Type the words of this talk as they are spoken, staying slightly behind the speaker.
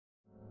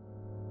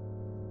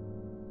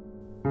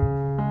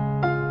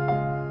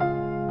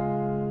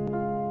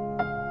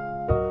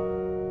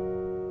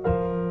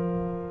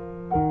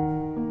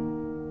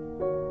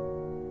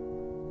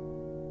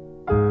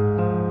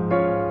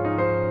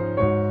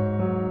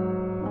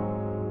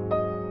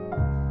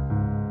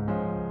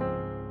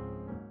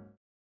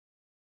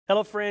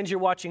Hello friends, you're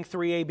watching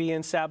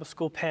 3ABN Sabbath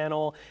School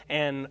panel,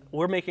 and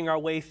we're making our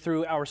way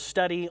through our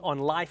study on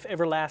life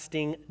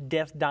everlasting,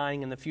 death,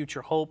 dying, and the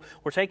future hope.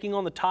 We're taking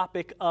on the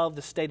topic of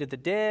the state of the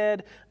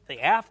dead,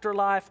 the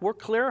afterlife. We're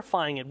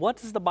clarifying it. What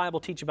does the Bible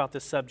teach about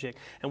this subject?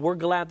 And we're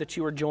glad that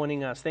you are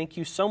joining us. Thank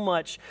you so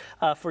much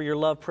for your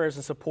love, prayers,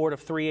 and support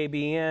of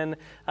 3ABN.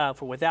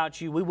 For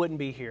without you, we wouldn't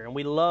be here. And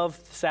we love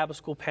the Sabbath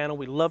School panel.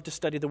 We love to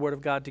study the Word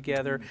of God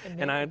together.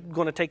 And I'm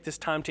going to take this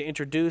time to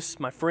introduce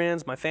my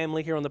friends, my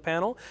family here on the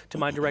panel. To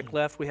my direct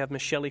left, we have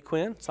Miss Shelley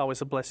Quinn. It's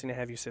always a blessing to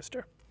have you,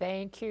 sister.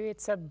 Thank you.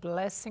 It's a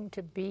blessing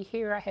to be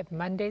here. I have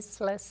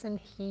Monday's lesson,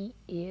 He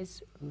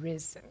is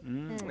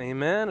risen.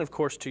 Amen. Of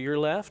course, to your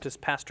left is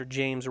Pastor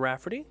James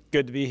Rafferty.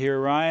 Good to be here,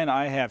 Ryan.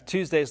 I have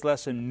Tuesday's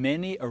lesson,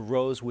 Many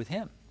Arose with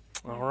Him.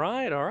 All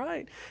right, all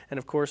right. And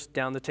of course,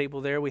 down the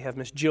table there, we have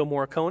Miss Jill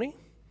Morricone.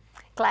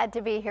 Glad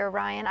to be here,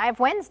 Ryan. I have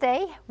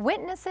Wednesday,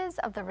 Witnesses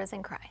of the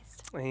Risen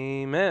Christ.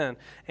 Amen.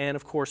 And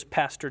of course,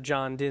 Pastor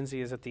John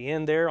Dinsey is at the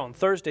end there on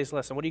Thursday's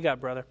lesson. What do you got,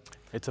 brother?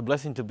 It's a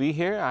blessing to be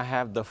here. I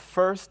have the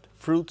first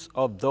fruits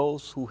of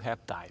those who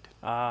have died.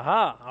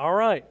 Aha, all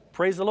right.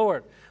 Praise the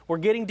Lord. We're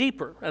getting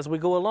deeper as we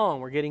go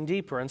along. We're getting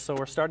deeper, and so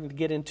we're starting to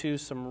get into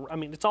some, I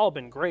mean, it's all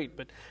been great,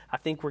 but I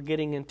think we're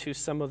getting into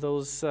some of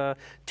those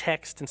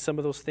texts and some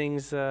of those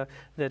things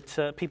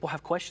that people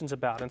have questions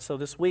about. And so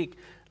this week,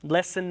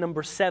 lesson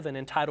number 7,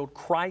 entitled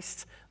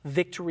Christ's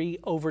Victory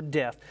Over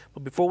Death.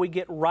 But before we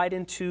get right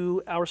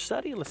into our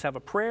study, let's have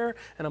a prayer,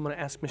 and I'm going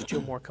to ask Miss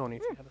Jill Morricone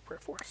if you have a prayer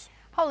for us.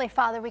 Holy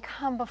Father, we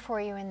come before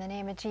you in the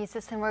name of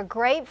Jesus, and we're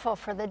grateful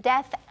for the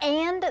death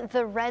and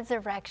the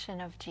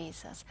resurrection of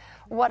Jesus.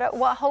 What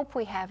hope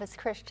we have as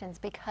Christians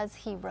because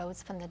He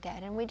rose from the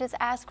dead. And we just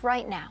ask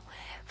right now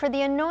for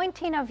the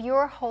anointing of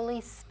your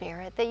Holy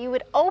Spirit, that you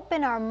would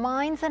open our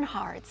minds and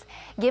hearts,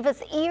 give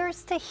us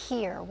ears to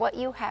hear what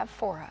you have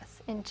for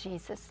us. In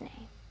Jesus'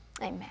 name,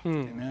 amen.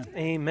 Amen.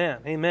 Amen.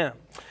 Amen.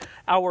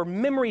 Our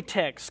memory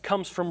text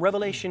comes from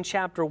Revelation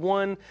chapter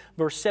 1,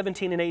 verse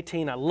 17 and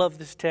 18. I love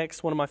this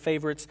text, one of my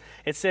favorites.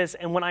 It says,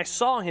 "And when I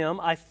saw him,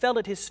 I fell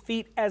at his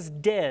feet as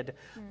dead,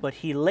 but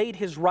he laid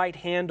his right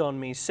hand on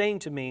me, saying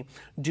to me,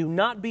 'Do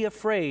not be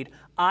afraid.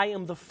 I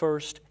am the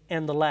first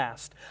and the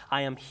last.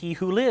 I am he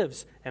who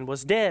lives and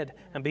was dead,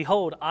 and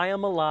behold, I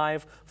am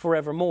alive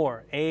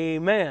forevermore.'"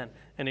 Amen.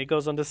 And it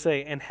goes on to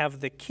say, "and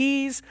have the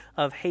keys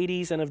of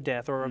Hades and of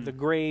death," or of the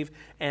grave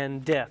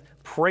and death.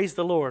 Praise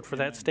the Lord for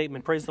that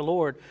statement. Praise the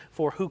Lord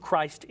for who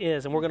Christ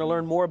is. And we're going to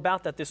learn more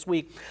about that this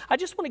week. I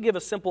just want to give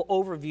a simple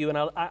overview. And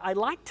I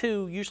like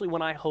to, usually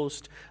when I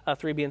host a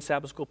 3BN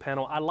Sabbath School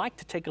panel, I like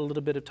to take a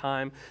little bit of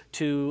time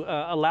to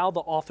allow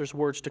the author's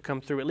words to come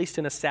through, at least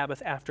in a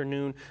Sabbath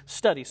afternoon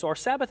study. So our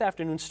Sabbath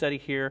afternoon study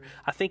here,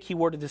 I think he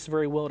worded this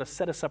very well to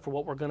set us up for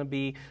what we're going to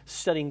be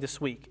studying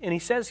this week. And he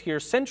says here,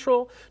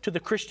 central to the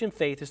Christian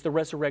faith is the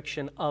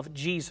resurrection of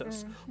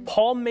Jesus.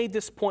 Paul made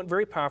this point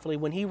very powerfully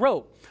when he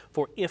wrote,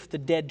 "For if the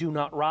dead do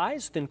not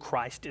rise, then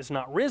Christ is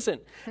not risen.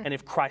 And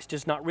if Christ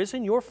is not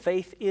risen, your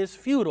faith is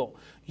futile.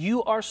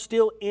 You are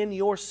still in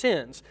your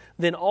sins.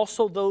 Then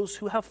also those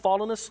who have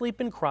fallen asleep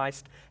in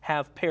Christ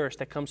have perished."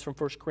 That comes from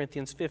 1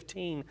 Corinthians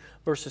 15,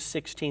 verses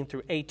 16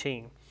 through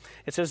 18.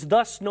 It says,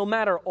 "Thus, no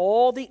matter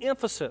all the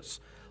emphasis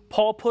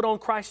Paul put on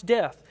Christ's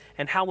death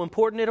and how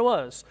important it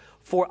was,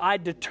 for I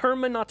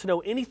determined not to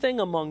know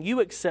anything among you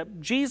except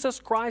Jesus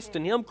Christ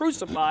and Him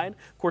crucified."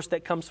 Of course,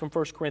 that comes from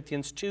 1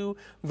 Corinthians 2,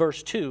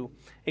 verse 2.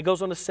 It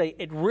goes on to say,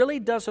 "It really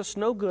does us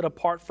no good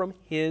apart from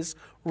His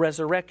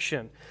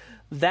resurrection."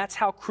 That's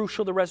how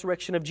crucial the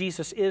resurrection of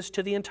Jesus is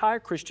to the entire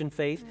Christian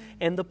faith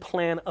and the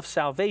plan of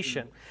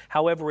salvation.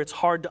 However, it's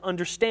hard to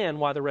understand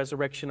why the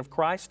resurrection of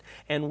Christ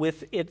and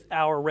with it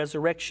our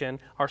resurrection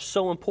are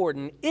so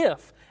important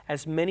if,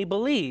 as many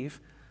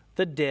believe,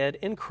 the dead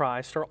in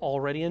Christ are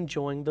already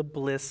enjoying the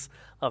bliss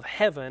of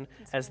heaven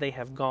as they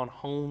have gone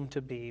home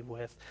to be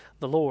with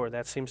the Lord.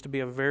 That seems to be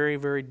a very,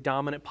 very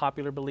dominant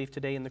popular belief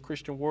today in the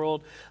Christian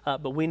world,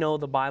 but we know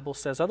the Bible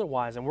says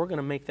otherwise, and we're going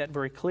to make that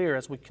very clear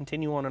as we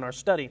continue on in our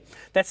study.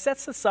 That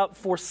sets us up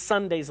for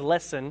Sunday's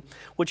lesson,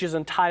 which is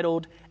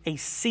entitled "A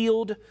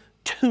Sealed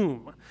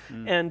Tomb."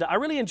 And I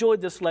really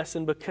enjoyed this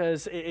lesson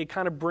because it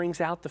kind of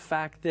brings out the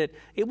fact that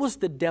it was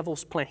the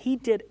devil's plan. He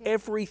did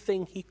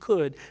everything he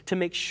could to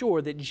make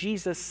sure that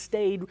Jesus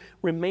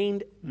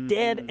remained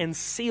dead and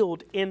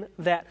sealed in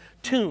that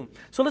tomb.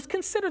 So let's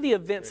consider the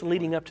events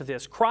leading up to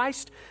this.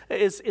 Christ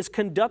is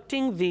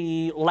conducting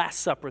the Last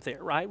Supper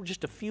there, right? We're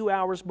just a few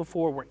hours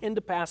before we're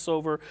into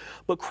Passover,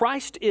 but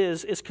Christ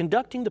is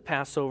conducting the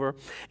Passover,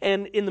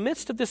 and in the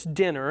midst of this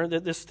dinner,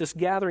 this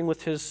gathering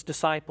with His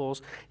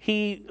disciples,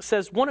 He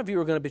says, "One of you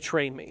are going to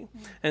betray me,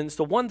 and it's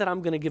the one that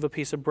I'm going to give a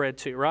piece of bread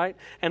to," right?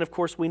 And of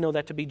course, we know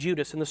that to be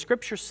Judas. And the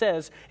Scripture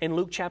says in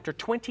Luke chapter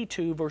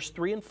 22, verse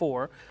 3 and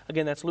 4,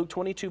 again, that's Luke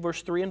 22,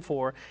 verse 3 and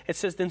 4, it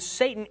says, "Then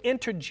Satan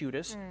entered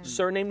Judas,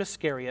 surnamed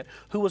Iscariot,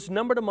 who was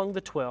numbered among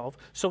the 12.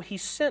 So he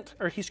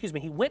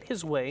went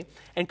his way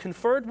and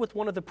conferred with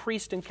one of the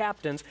priests and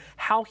captains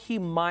how he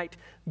might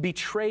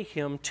betray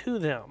him to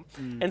them.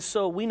 And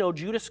so we know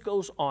Judas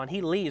goes on.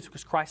 He leaves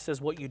because Christ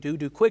says, what you do,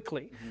 do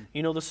quickly.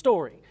 You know the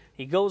story.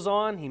 He goes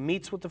on, he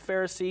meets with the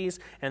Pharisees,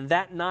 and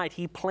that night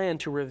he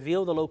planned to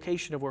reveal the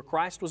location of where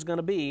Christ was going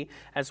to be.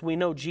 As we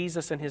know,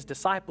 Jesus and his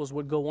disciples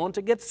would go on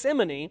to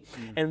Gethsemane,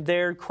 and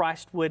there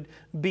Christ would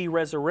be he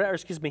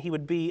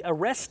would be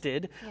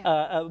arrested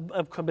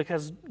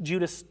because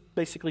Judas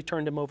basically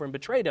turned him over and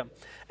betrayed him.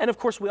 And of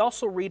course, we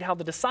also read how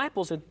the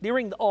disciples, and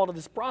during all of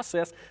this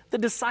process, the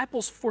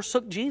disciples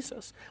forsook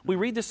Jesus. We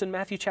read this in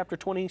Matthew chapter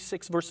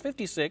 26, verse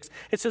 56.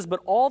 It says, "But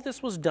all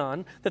this was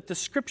done, that the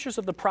scriptures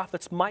of the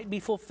prophets might be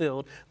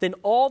fulfilled. Then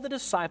all the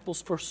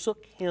disciples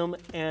forsook him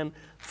and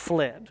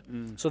fled."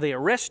 So they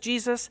arrest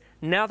Jesus.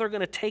 Now they're going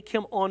to take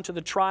him on to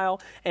the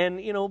trial.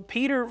 And, you know,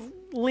 Peter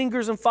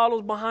lingers and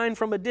follows behind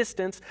from a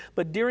distance.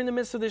 But during the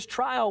midst of this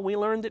trial, we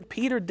learned that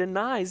Peter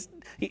denies.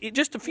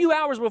 Just a few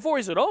hours before,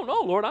 he said, "Oh,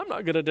 no, Lord, I'm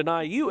not going to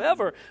deny you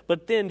ever."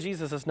 But then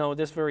Jesus says, "No,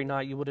 this very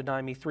night you will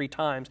deny me 3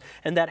 times.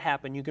 And that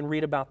happened. You can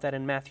read about that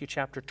in Matthew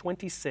chapter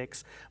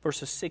 26,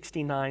 verses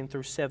 69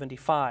 through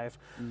 75.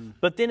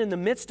 But then in the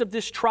midst of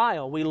this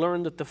trial, we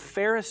learn that the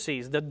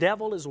Pharisees, the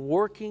devil is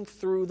working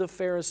through the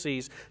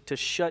Pharisees to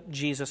shut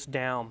Jesus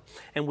down.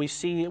 And we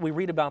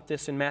read about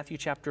this in Matthew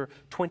chapter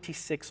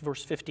 26,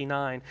 verse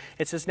 59.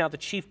 It says, "Now the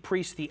chief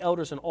priests, the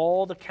elders, and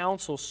all the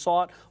council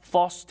sought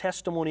false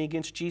testimony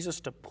against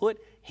Jesus to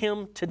put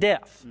him to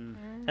death."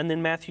 And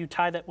then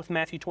tie that with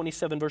Matthew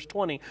 27, verse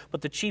 20.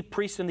 "But the chief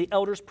priests and the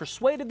elders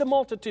persuaded the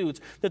multitudes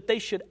that they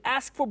should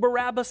ask for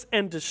Barabbas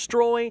and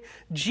destroy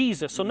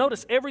Jesus." So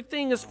notice,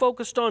 everything is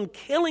focused on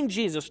killing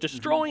Jesus,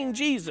 destroying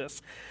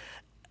Jesus.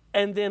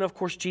 And then, of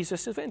course,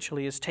 Jesus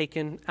eventually is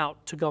taken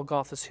out to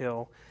Golgotha's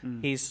hill.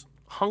 He's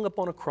hung up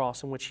on a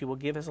cross in which he will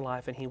give his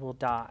life and he will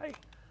die.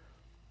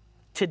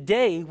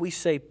 Today, we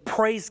say,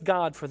 praise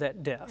God for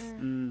that death.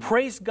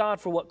 Praise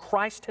God for what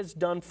Christ has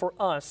done for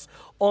us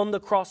on the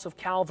cross of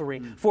Calvary.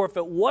 For if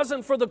it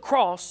wasn't for the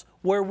cross,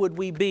 where would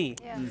we be?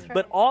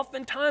 But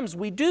oftentimes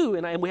we do,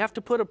 and we have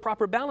to put a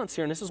proper balance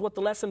here, and this is what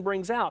the lesson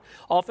brings out.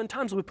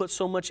 Oftentimes we put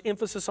so much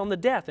emphasis on the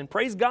death, and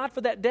praise God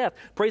for that death.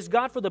 Praise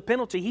God for the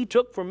penalty he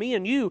took for me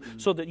and you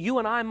so that you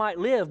and I might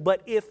live.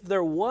 But if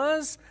there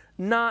was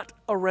not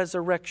a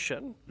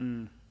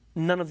resurrection,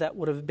 none of that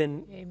would have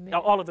been,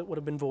 all of it would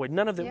have been void.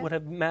 None of it would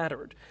have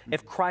mattered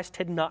if Christ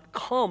had not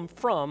come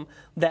from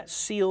that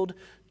sealed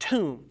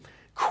tomb.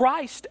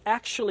 Christ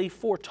actually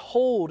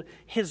foretold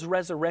his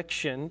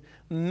resurrection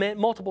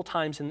multiple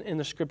times in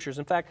the scriptures.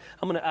 In fact,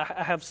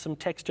 I have some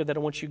text here that I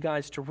want you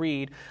guys to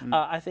read.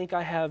 I think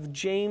I have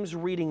James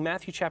reading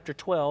Matthew chapter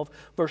 12,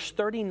 verse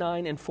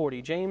 39 and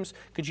 40. James,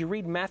 could you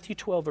read Matthew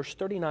 12, verse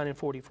 39 and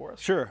 40 for us?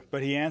 Sure.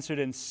 "But he answered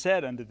and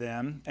said unto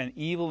them, An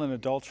evil and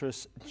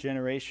adulterous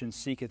generation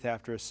seeketh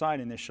after a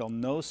sign, and there shall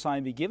no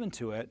sign be given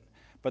to it,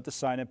 but the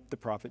sign of the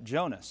prophet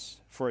Jonas.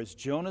 For as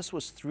Jonas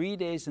was 3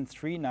 days and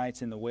 3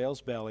 nights in the whale's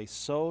belly,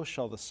 so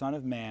shall the Son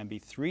of Man be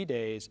 3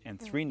 days and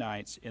 3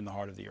 nights in the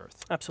heart of the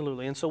earth."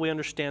 Absolutely. And so we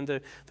understand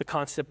the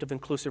concept of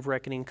inclusive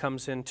reckoning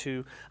comes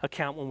into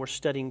account when we're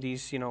studying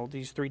these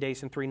 3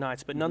 days and 3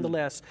 nights. But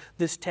nonetheless,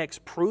 this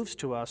text proves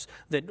to us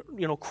that,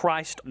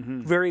 Christ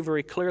very,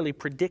 very clearly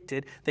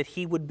predicted that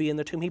he would be in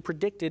the tomb. He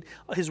predicted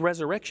his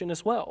resurrection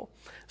as well.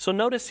 So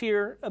notice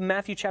here,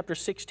 Matthew chapter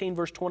 16,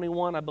 verse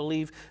 21. I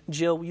believe,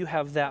 Jill, you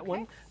have that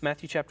one.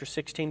 Matthew chapter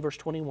 16, verse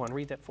 21.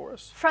 Read that for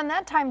us. "From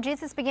that time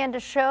Jesus began to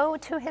show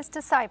to his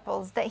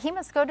disciples that he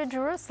must go to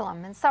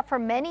Jerusalem and suffer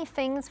many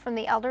things from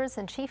the elders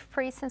and chief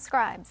priests and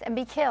scribes, and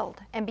be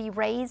killed, and be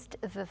raised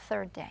the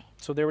 3rd day."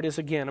 So there it is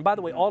again. And by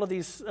the way, all of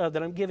these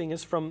that I'm giving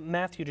is from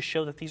Matthew to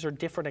show that these are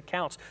different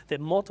accounts, that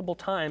multiple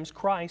times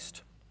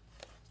Christ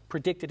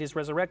predicted his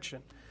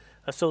resurrection.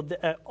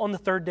 On the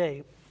 3rd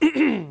day.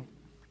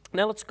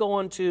 Now let's go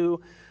on to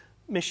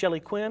Miss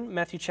Shelley Quinn,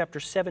 Matthew chapter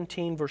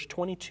 17, verse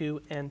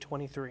 22 and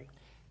 23.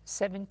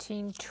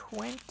 17,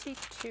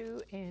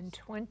 22 and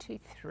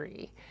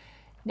 23.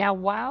 "Now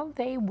while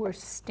they were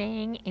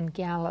staying in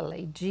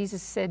Galilee,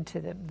 Jesus said to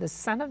them, The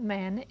Son of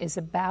Man is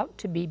about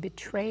to be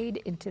betrayed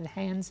into the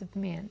hands of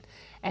men,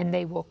 and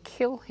they will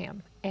kill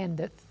him, and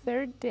the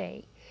 3rd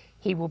day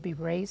he will be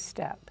raised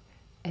up.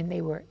 And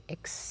they were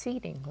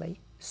exceedingly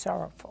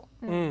sorrowful."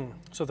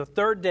 So the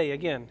 3rd day,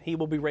 again, he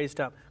will be raised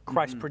up.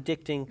 Christ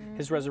predicting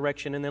his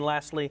resurrection. And then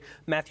lastly,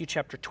 Matthew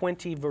chapter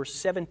 20, verse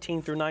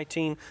 17 through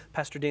 19.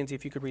 Pastor Danzy,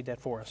 if you could read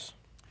that for us.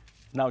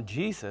 Now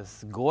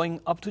Jesus,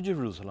 going up to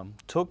Jerusalem,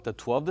 took the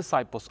 12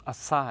 disciples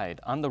aside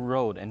on the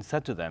road and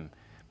said to them,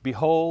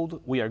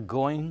 Behold, we are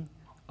going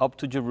up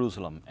to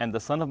Jerusalem, and the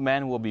Son of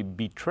Man will be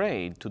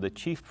betrayed to the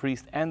chief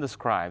priests and the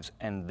scribes,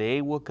 and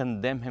they will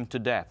condemn him to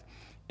death,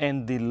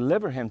 and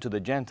deliver him to the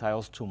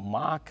Gentiles to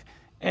mock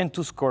and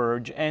to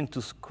scourge and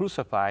to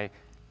crucify,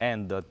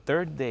 and the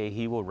 3rd day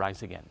he will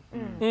rise again.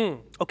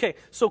 Okay,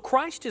 so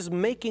Christ is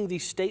making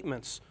these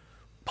statements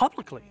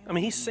publicly. I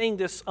mean, he's saying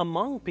this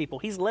among people.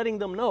 He's letting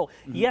them know,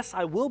 yes,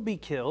 I will be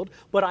killed,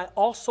 but I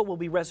also will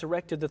be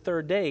resurrected the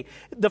third day.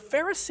 The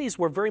Pharisees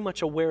were very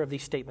much aware of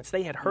these statements.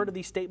 They had heard of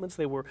these statements.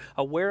 They were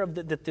aware of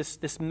that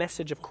this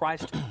message of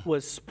Christ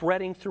was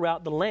spreading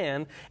throughout the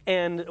land.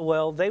 And,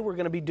 well, they were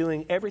going to be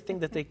doing everything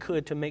that they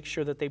could to make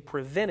sure that they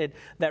prevented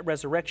that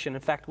resurrection.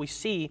 In fact, we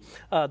see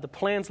the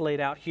plans laid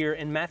out here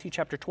in Matthew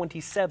chapter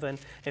 27.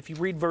 If you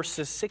read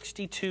verses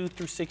 62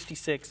 through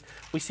 66,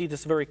 we see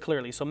this very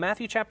clearly. So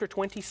Matthew chapter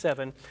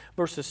 27,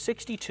 verses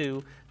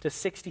 62 to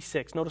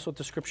 66. Notice what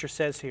the scripture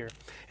says here.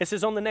 It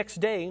says, on the next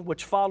day,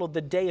 which followed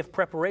the day of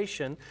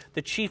preparation,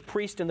 the chief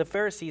priest and the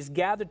Pharisees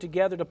gathered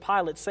together to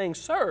Pilate, saying,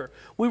 Sir,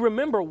 we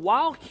remember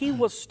while he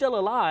was still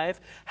alive,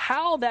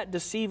 how that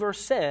deceiver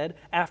said,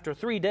 after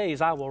 3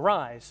 days I will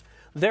rise.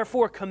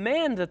 Therefore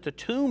command that the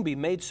tomb be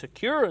made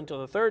secure until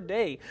the third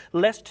day,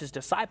 lest his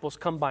disciples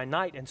come by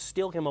night and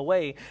steal him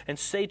away and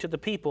say to the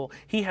people,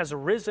 he has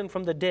risen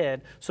from the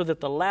dead, so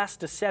that the last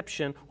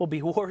deception will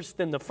be worse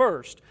than the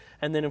first.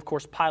 And then, of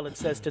course, Pilate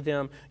says to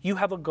them, you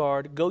have a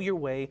guard, go your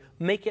way,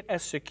 make it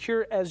as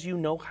secure as you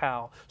know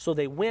how. So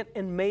they went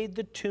and made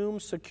the tomb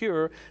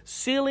secure,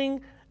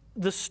 sealing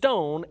the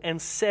stone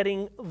and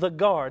setting the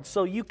guard.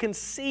 So you can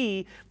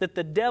see that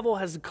the devil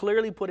has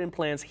clearly put in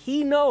plans.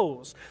 He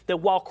knows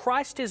that while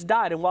Christ has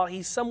died and while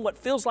he somewhat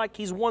feels like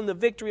he's won the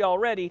victory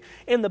already,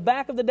 in the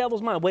back of the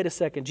devil's mind, wait a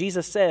second,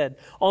 Jesus said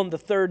on the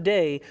third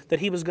day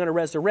that he was going to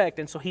resurrect.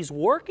 And so he's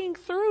working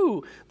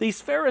through these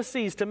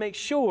Pharisees to make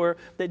sure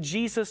that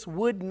Jesus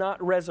would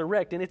not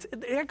resurrect. And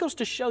it goes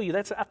to show you,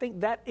 I think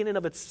that in and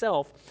of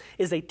itself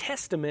is a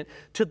testament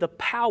to the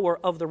power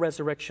of the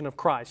resurrection of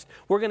Christ.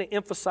 We're going to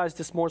emphasize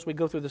this more as we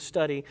go through the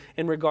study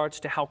in regards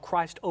to how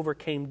Christ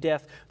overcame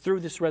death through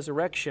this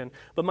resurrection.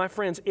 But my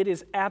friends, it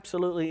is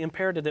absolutely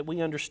imperative that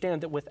we understand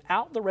that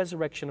without the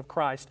resurrection of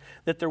Christ,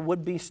 that there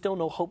would be still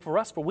no hope for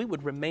us, for we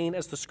would remain,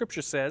 as the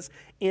scripture says,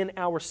 in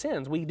our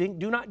sins. We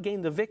do not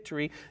gain the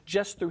victory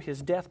just through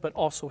his death, but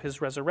also his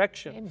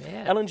resurrection.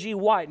 Amen. Ellen G.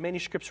 White,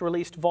 Manuscripts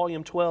Released,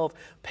 Volume 12,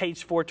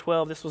 page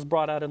 412, this was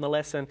brought out in the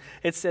lesson.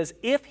 It says,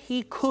 if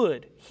he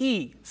could,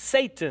 he,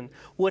 Satan,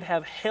 would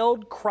have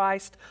held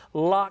Christ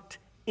locked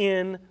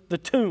in the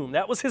tomb.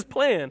 That was his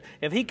plan.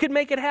 If he could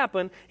make it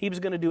happen, he was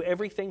going to do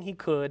everything he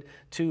could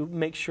to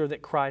make sure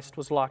that Christ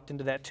was locked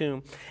into that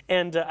tomb.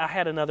 And I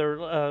had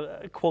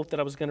another quote that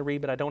I was going to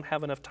read, but I don't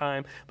have enough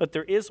time. But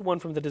there is one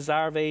from the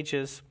Desire of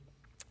Ages,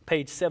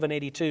 page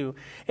 782.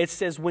 It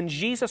says, when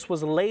Jesus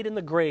was laid in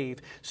the grave,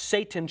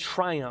 Satan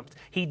triumphed.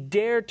 He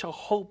dared to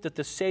hope that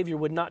the Savior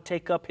would not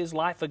take up his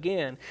life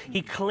again.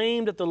 He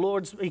claimed the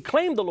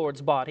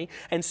Lord's body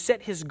and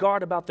set his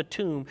guard about the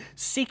tomb,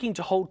 seeking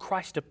to hold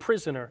Christ a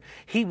prisoner.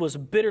 He was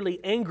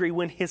bitterly angry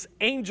when his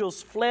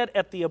angels fled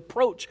at the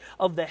approach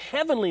of the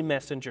heavenly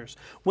messengers.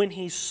 When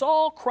he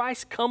saw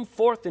Christ come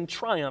forth in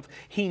triumph,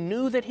 he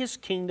knew that his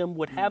kingdom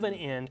would have an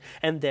end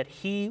and that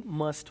he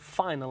must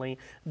finally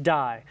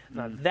die.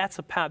 Now, that's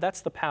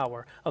the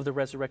power of the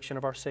resurrection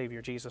of our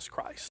Savior, Jesus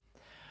Christ.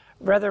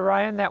 Brother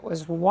Ryan, that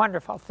was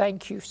wonderful.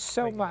 Thank you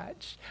so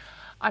much.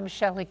 I'm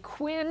Shelley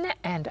Quinn,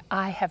 and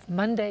I have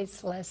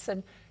Monday's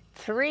lesson,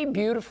 3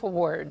 beautiful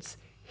words.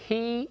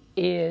 He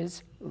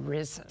is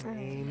risen.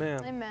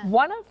 Amen. Amen.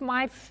 One of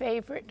my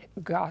favorite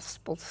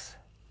Gospels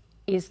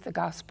is the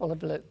Gospel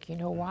of Luke. You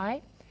know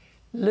why?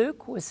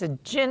 Luke was a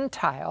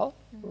Gentile,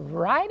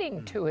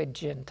 writing to a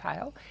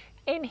Gentile,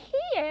 and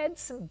he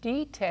adds some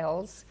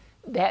details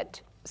that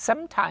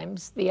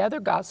sometimes the other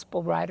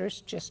gospel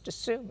writers just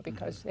assume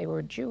because they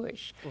were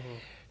Jewish.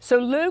 So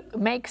Luke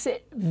makes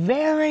it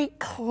very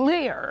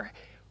clear.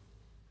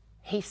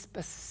 He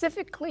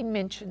specifically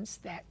mentions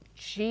that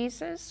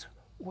Jesus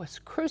was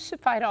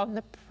crucified on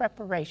the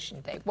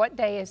preparation day. What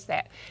day is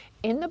that?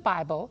 In the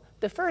Bible,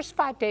 the first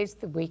 5 days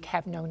of the week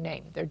have no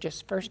name. They're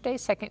just first day,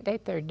 second day,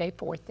 third day,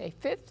 fourth day,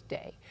 fifth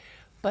day.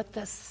 But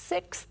the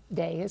 6th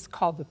day is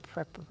called the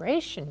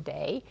preparation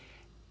day,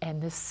 and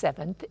the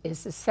 7th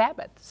is the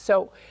Sabbath.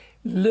 So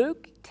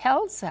Luke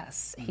tells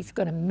us he's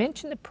going to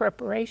mention the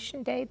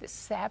preparation day, the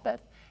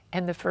Sabbath,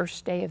 and the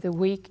first day of the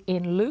week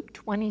in Luke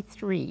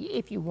 23,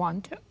 if you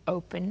want to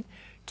open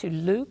to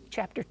Luke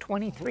chapter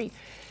 23.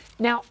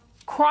 Now,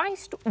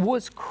 Christ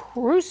was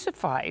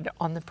crucified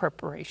on the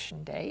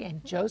preparation day,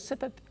 and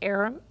Joseph of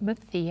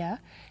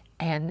Arimathea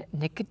and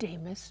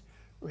Nicodemus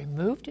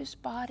removed his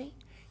body.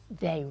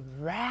 They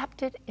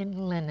wrapped it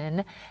in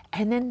linen,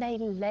 and then they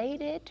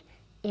laid it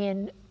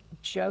in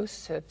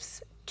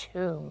Joseph's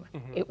tomb.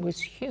 It was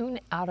hewn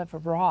out of a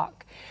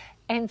rock.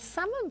 And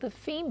some of the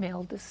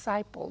female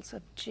disciples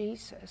of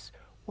Jesus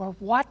were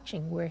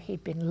watching where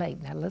he'd been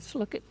laid. Now let's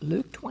look at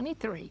Luke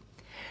 23.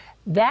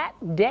 That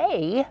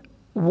day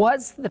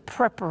was the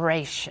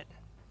preparation.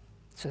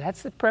 So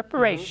that's the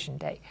preparation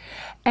day.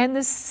 And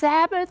the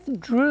Sabbath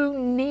drew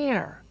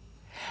near.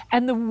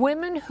 And the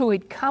women who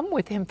had come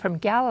with him from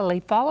Galilee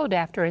followed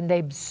after, and they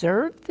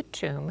observed the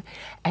tomb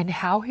and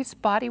how his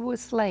body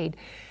was laid.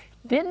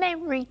 Then they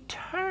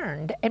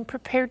returned and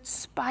prepared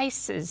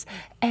spices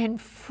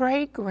and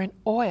fragrant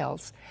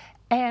oils,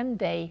 and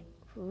they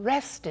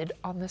rested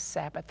on the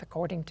Sabbath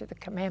according to the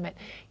commandment.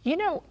 You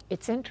know,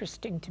 it's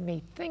interesting to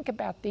me. Think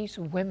about these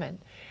women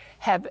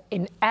have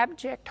in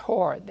abject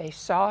horror. They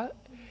saw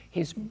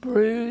his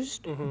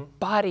bruised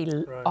body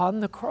on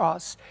the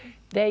cross.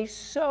 They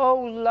so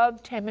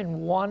loved him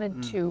and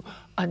wanted to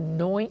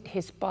anoint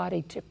his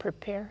body to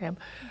prepare him.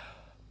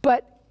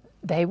 But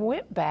they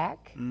went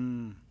back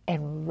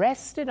and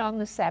rested on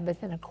the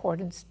Sabbath in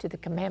accordance to the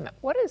commandment.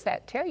 What does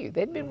that tell you?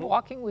 They'd been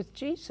walking with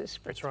Jesus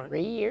for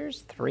 3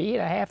 years,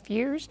 3.5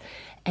 years,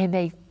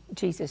 and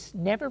Jesus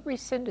never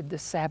rescinded the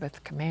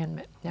Sabbath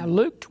commandment. Now,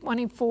 Luke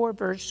 24,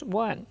 verse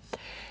 1.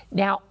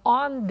 Now,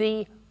 on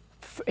the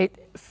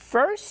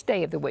first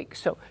day of the week,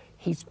 so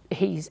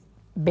he's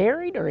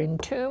buried or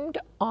entombed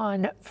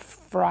on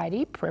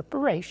Friday,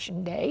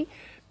 preparation day.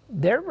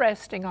 They're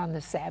resting on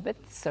the Sabbath,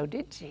 so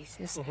did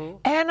Jesus.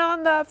 And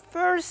on the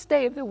first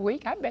day of the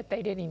week, I bet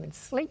they didn't even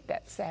sleep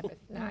that Sabbath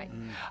night.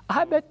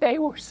 I bet they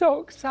were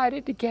so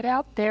excited to get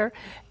out there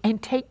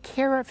and take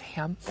care of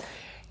him.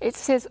 It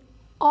says,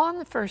 on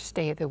the first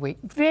day of the week,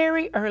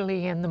 very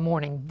early in the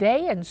morning,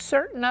 they and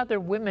certain other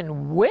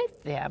women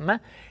with them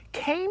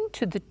came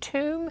to the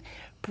tomb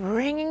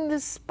bringing the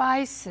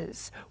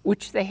spices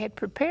which they had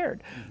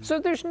prepared. So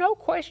there's no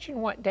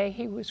question what day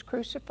he was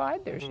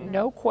crucified. There's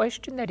no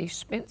question that he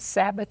spent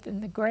Sabbath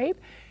in the grave.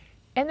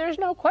 And there's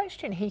no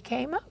question he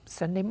came up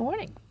Sunday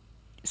morning.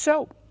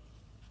 So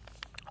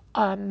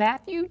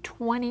Matthew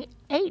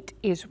 28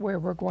 is where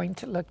we're going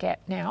to look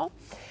at now.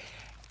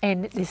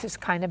 And this is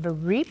kind of a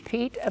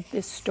repeat of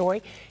this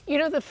story. You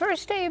know, the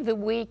first day of the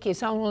week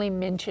is only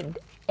mentioned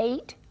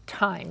 8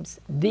 times,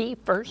 the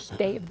first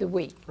day of the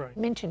week.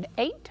 Mentioned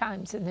 8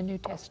 times in the New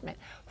Testament.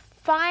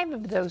 5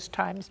 of those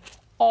times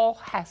all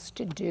has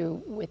to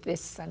do with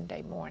this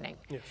Sunday morning.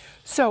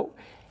 So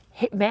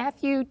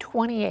Matthew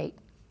 28,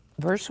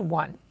 verse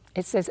 1,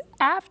 it says,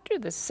 after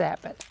the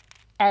Sabbath,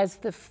 as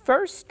the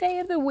first day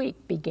of the week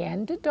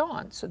began to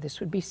dawn, so this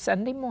would be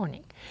Sunday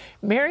morning,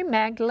 Mary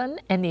Magdalene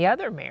and the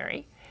other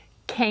Mary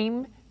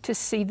came to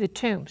see the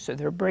tomb. So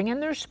they're bringing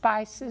their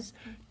spices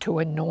to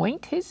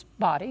anoint his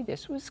body.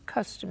 This was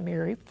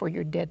customary for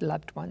your dead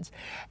loved ones.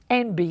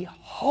 And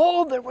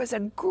behold, there was a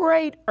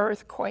great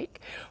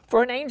earthquake.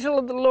 For an angel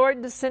of the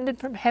Lord descended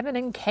from heaven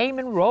and came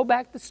and rolled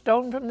back the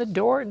stone from the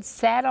door and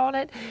sat on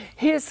it.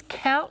 His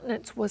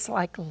countenance was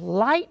like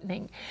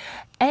lightning,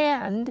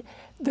 and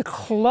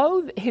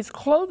his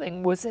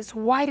clothing was as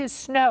white as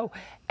snow,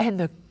 and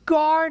the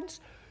guards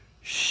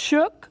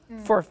shook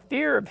for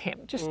fear of him,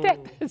 just at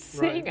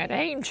seeing an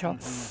angel,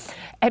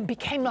 and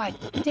became like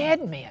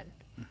dead men.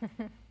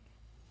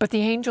 But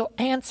the angel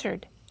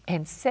answered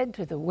and said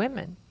to the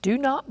women, do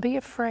not be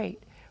afraid,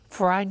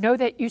 for I know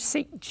that you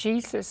seek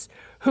Jesus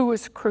who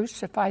was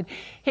crucified.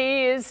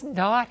 He is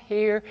not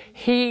here,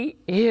 he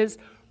is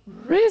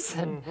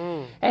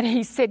risen. And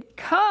he said,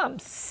 come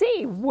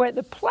see where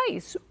the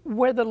place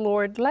where the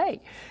Lord lay.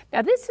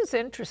 Now this is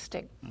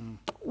interesting.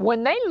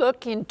 When they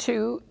look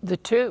into the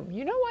tomb,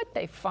 you know what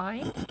they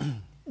find?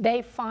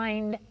 They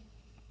find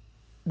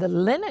the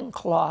linen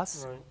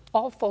cloths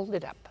all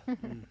folded up.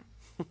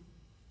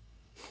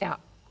 Now,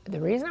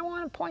 the reason I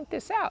want to point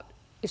this out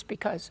is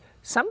because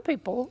some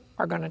people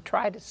are going to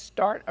try to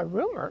start a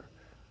rumor,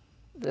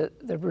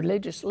 the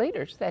religious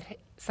leaders, that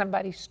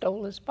somebody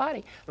stole his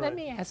body. Let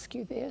me ask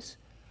you this.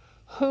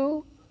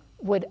 Who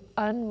would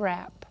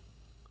unwrap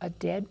a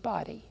dead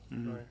body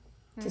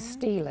to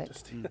steal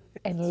it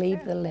and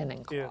leave the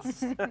linen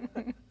cloth?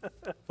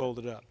 Fold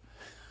it up.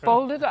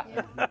 Fold it up.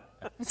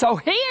 So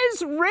he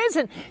is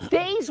risen.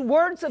 These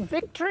words of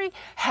victory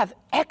have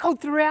echoed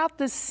throughout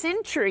the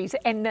centuries.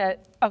 And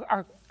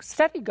our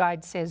study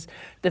guide says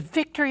the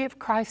victory of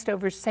Christ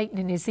over Satan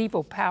and his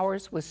evil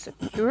powers was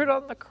secured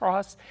on the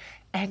cross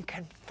and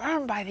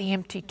confirmed by the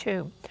empty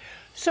tomb.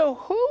 So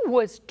who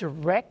was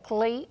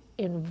directly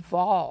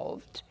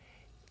involved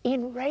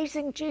in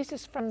raising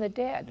Jesus from the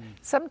dead?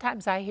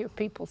 Sometimes I hear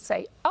people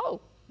say, oh,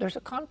 there's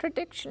a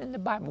contradiction in the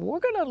Bible. We're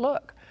going to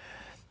look.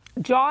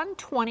 John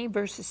 20,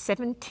 verses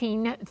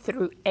 17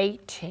 through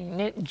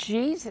 18,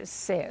 Jesus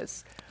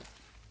says,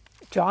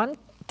 John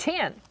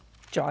 10,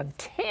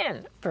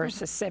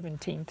 verses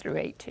 17 through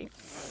 18,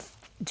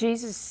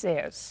 Jesus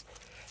says,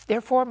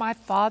 therefore my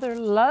Father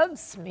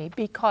loves me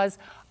because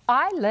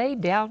I lay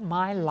down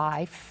my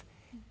life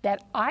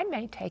that I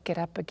may take it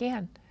up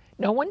again.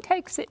 No one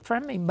takes it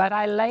from me, but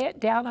I lay it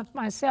down of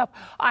myself.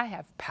 I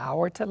have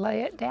power to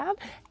lay it down,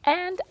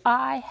 and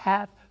I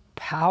have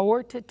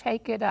power to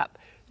take it up.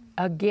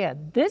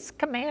 Again, this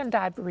command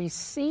I've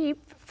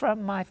received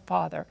from my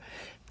Father.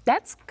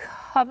 That's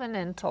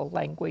covenantal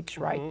language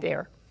right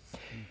there.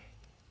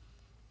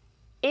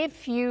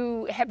 If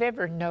you have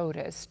ever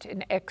noticed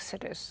in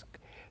Exodus,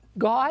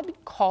 God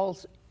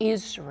calls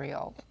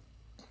Israel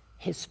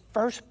his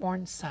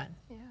firstborn son.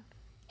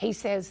 He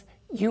says,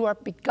 you are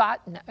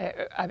begotten.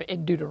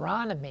 In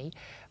Deuteronomy,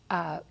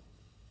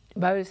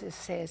 Moses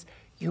says,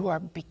 you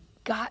are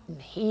begotten.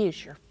 He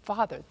is your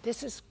father.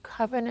 This is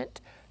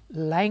covenant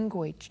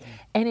language,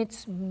 and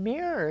it's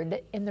mirrored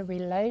in the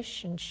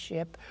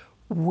relationship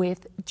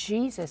with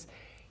Jesus.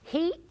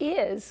 He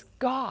is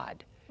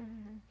God.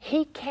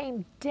 He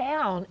came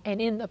down,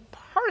 and in the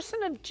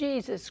person of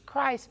Jesus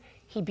Christ,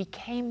 he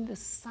became the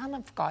Son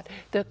of God,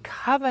 the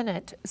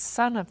covenant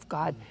Son of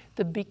God.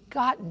 The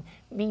begotten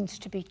means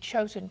to be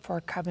chosen for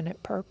a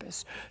covenant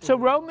purpose. So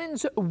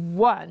Romans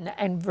 1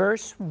 and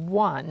verse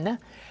 1,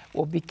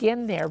 we'll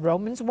begin there.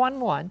 Romans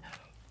 1:1.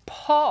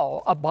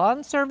 Paul, a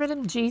bondservant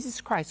of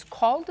Jesus Christ,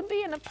 called to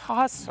be an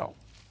apostle,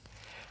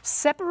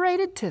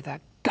 separated to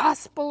the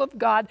gospel of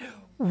God,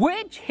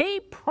 which he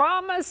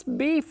promised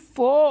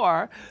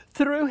before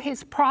through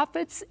his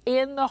prophets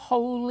in the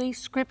Holy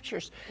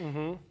Scriptures.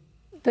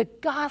 The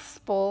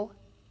gospel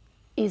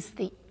is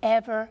the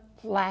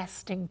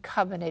everlasting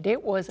covenant.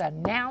 It was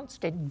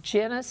announced in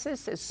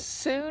Genesis as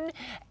soon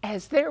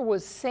as there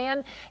was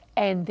sin,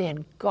 and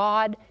then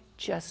God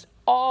just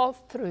all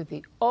through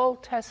the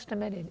Old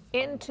Testament and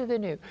into the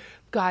New,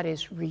 God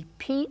is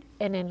repeat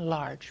and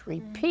enlarge,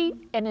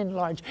 repeat and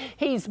enlarge.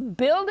 He's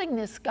building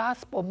this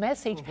gospel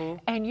message.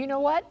 And you know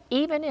what?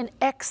 Even in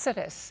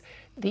Exodus,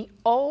 the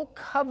old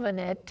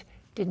covenant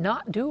did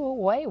not do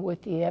away with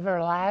the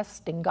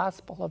everlasting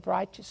gospel of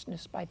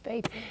righteousness by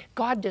faith.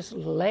 God just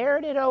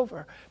layered it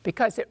over,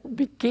 because it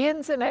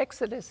begins in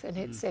Exodus and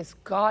it says,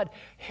 God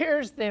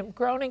hears them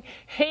groaning.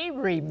 He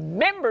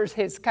remembers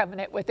his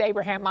covenant with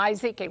Abraham,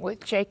 Isaac, and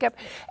with Jacob.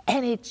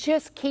 And it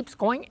just keeps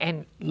going.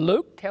 And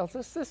Luke tells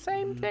us the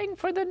same thing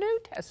for the New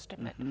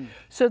Testament.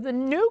 So the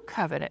new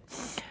covenant.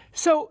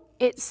 So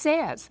it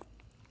says,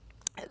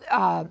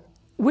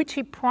 which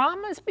he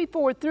promised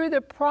before through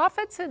the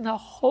prophets in the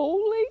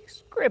Holy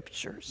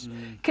Scriptures,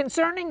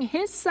 concerning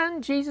his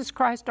Son, Jesus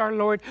Christ our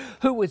Lord,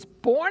 who was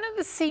born of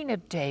the seed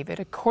of David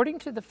according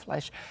to the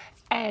flesh,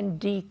 and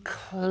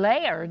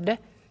declared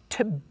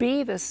to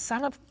be the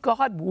Son of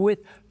God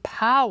with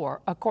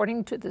power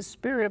according to the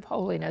Spirit of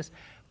holiness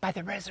by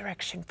the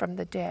resurrection from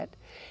the dead.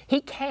 He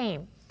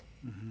came.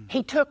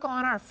 He took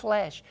on our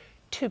flesh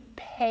to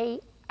pay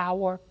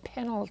our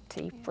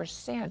penalty for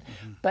sin.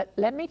 But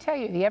let me tell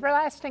you, the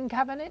everlasting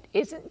covenant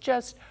isn't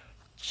just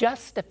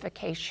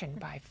justification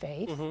by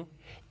faith.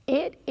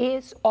 It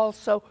is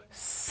also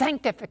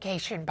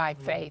sanctification by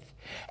faith.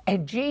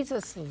 And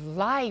Jesus'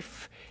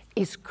 life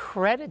is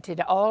credited,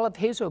 all of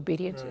his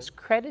obedience is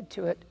credited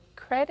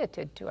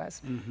to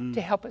us to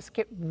help us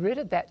get rid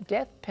of that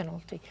death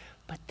penalty.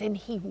 But then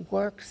he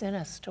works in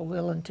us to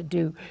will and to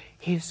do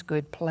his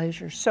good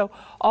pleasure. So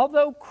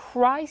although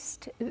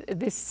Christ,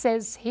 this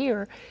says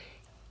here,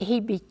 he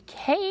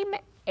became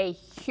a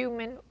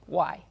human,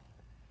 why?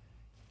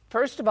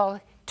 First of all,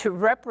 to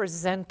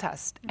represent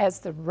us as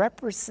the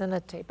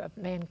representative of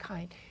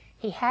mankind.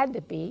 He had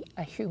to be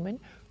a human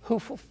who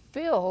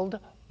fulfilled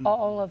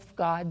all of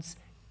God's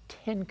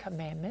 10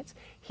 commandments.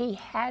 He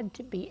had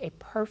to be a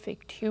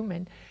perfect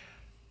human.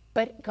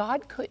 But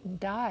God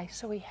couldn't die,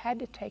 so he had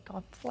to take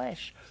on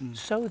flesh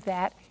so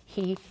that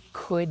he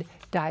could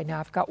die. Now,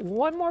 I've got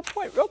one more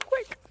point real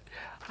quick.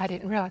 I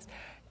didn't realize.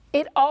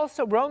 It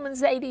also,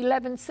 Romans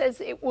 8:11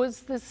 says it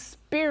was the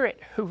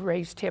Spirit who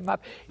raised him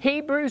up.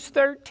 Hebrews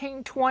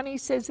 13:20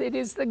 says it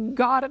is the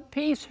God of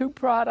peace who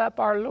brought up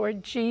our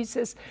Lord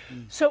Jesus.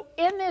 So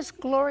in this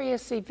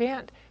glorious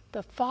event,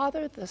 the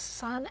Father, the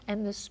Son,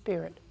 and the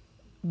Spirit,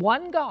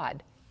 one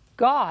God,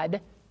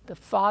 God, the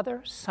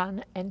Father,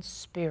 Son, and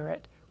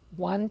Spirit,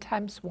 1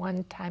 times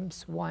 1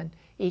 times 1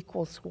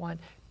 equals 1.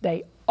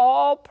 They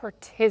all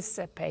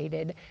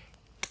participated,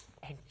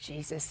 and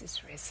Jesus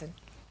is risen.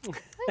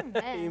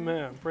 Amen.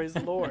 Amen. Praise the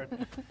Lord.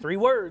 3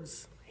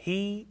 words.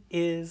 He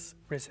is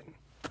risen.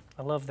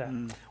 I love that.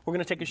 We're going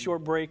to take a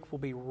short break. We'll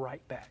be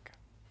right back.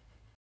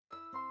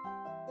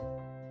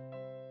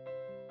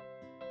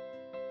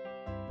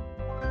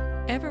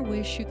 Ever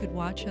wish you could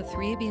watch a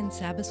 3ABN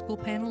Sabbath School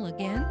panel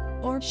again?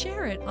 Or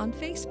share it on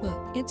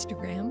Facebook,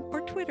 Instagram,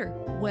 or Twitter?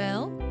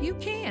 Well, you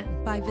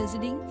can by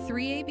visiting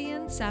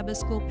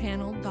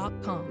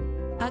 3ABNSabbathSchoolPanel.com.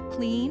 A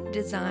clean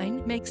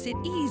design makes it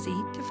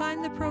easy to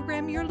find the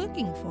program you're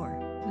looking for.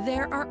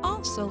 There are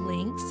also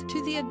links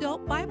to the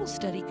Adult Bible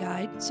Study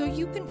Guide so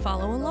you can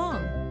follow along.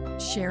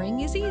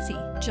 Sharing is easy.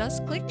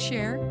 Just click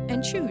share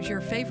and choose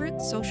your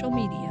favorite social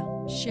media.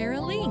 Share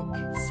a link.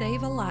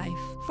 Save a life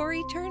for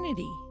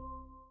eternity.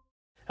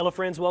 Hello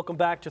friends, welcome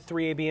back to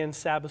 3ABN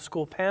Sabbath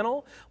School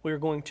Panel. We're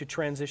going to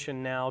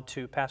transition now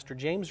to Pastor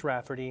James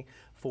Rafferty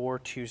for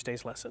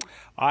Tuesday's lesson.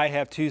 I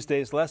have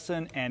Tuesday's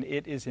lesson, and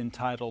it is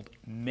entitled,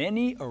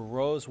 Many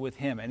Arose with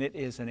Him, and it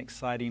is an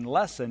exciting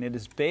lesson. It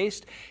is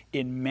based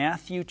in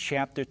Matthew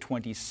chapter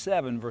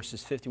 27,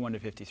 verses 51 to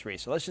 53.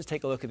 So let's just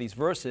take a look at these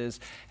verses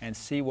and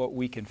see what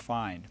we can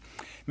find.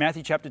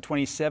 Matthew chapter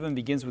 27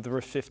 begins with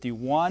verse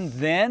 51.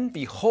 Then,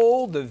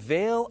 behold, the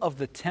veil of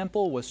the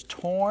temple was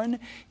torn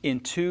in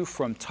two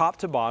from top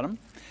to bottom.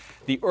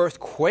 The earth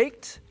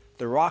quaked,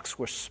 the rocks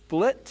were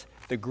split,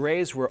 the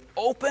graves were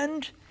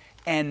opened,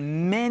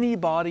 and many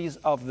bodies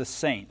of the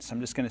saints, I'm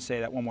just going to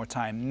say that one more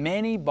time,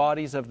 many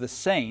bodies of the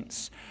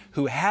saints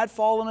who had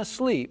fallen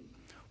asleep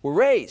were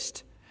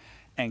raised.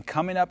 And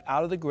coming up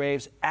out of the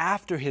graves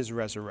after his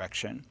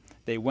resurrection,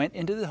 they went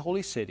into the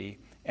holy city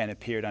and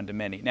appeared unto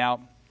many.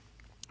 Now,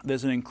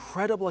 there's an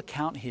incredible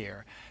account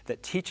here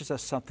that teaches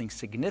us something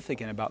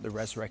significant about the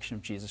resurrection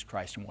of Jesus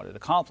Christ and what it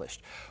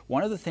accomplished.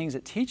 One of the things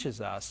it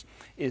teaches us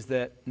is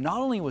that not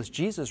only was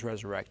Jesus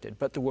resurrected,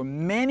 but there were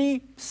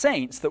many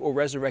saints that were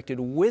resurrected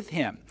with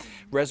him,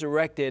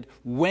 resurrected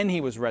when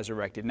he was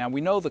resurrected. Now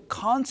we know the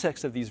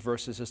context of these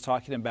verses is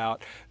talking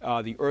about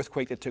the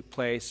earthquake that took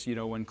place,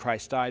 when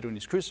Christ died, when he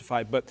was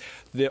crucified, but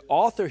the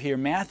author here,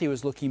 Matthew,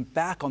 is looking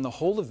back on the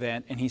whole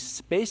event, and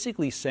he's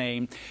basically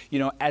saying,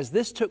 as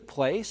this took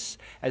place,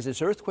 as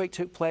this earthquake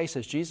took place,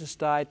 as Jesus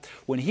died,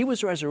 when he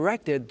was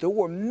resurrected, there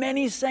were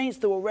many saints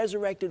that were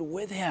resurrected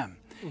with him.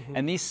 Mm-hmm.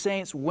 And these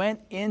saints went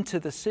into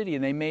the city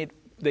and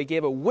they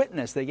gave a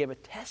witness, they gave a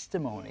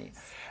testimony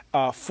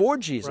for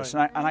Jesus.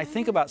 Right. And I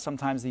think about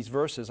sometimes these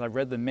verses, I've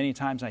read them many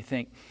times, and I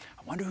think,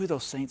 I wonder who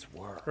those saints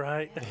were.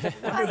 Right.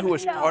 I wonder who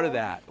was part of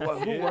that. Well,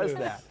 who was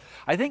that?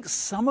 I think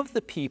some of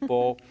the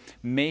people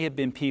may have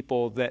been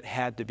people that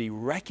had to be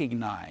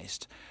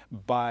recognized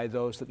by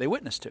those that they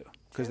witnessed to,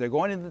 because they're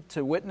going in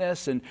to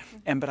witness,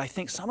 but I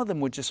think some of them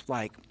would just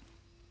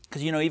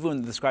because even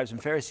when the scribes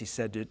and Pharisees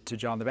said to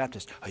John the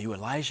Baptist, "Are you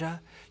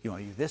Elijah? Are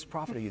you this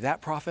prophet? Are you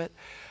that prophet?"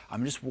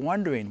 I'm just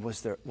wondering,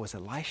 was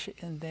Elisha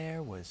in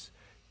there? Was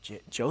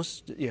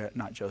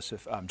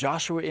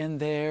Joshua in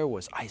there?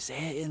 Was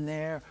Isaiah in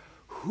there?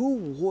 Who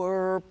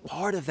were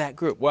part of that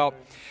group? Well,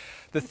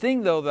 the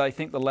thing, though, that I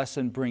think the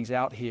lesson brings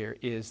out here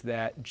is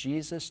that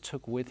Jesus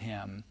took with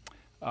him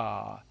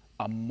a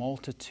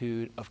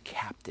multitude of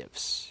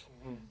captives,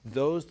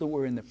 those that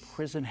were in the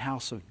prison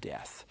house of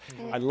death.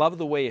 I love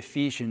the way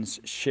Ephesians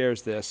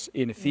shares this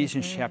in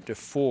Ephesians chapter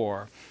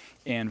 4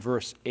 and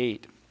verse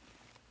 8.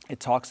 It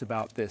talks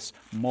about this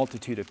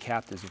multitude of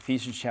captives,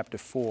 Ephesians chapter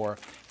 4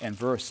 and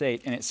verse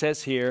 8. And it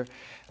says here,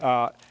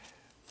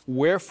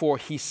 wherefore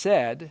he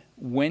said,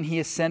 when he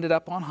ascended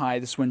up on high,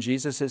 this is when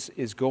Jesus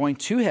is going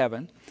to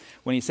heaven,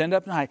 when he ascended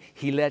up on high,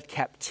 he led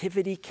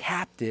captivity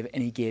captive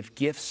and he gave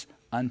gifts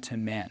unto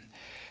men.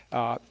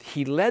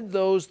 He led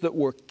those that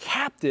were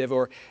captive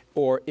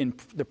or in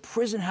the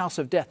prison house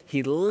of death.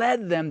 He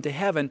led them to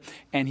heaven,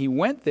 and he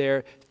went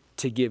there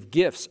to give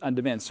gifts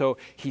unto men. So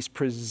he's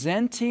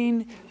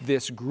presenting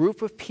this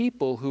group of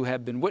people who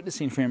have been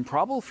witnessing for him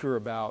probably for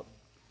about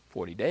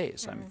 40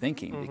 days, I'm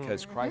thinking,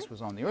 because Christ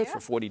was on the earth for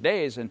 40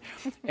 days,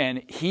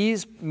 and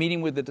he's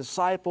meeting with the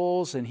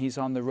disciples, and he's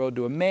on the road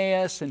to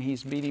Emmaus, and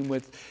he's meeting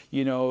with,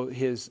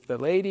 the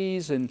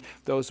ladies and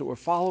those that were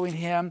following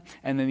him,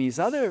 and then these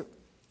other,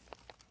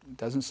 it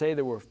doesn't say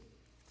there were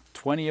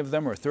 20 of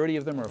them or 30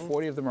 of them or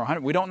 40 of them or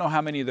 100. We don't know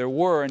how many there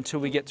were until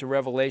we get to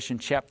Revelation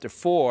chapter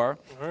 4.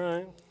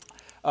 All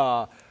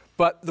right.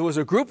 But there was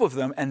a group of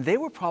them, and they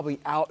were probably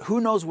out. Who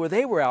knows where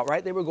they were out,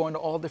 right? They were going to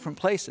all different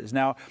places.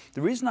 Now,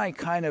 the reason I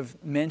kind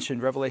of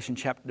mentioned Revelation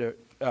chapter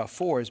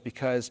 4 is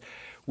because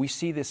we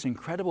see this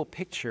incredible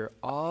picture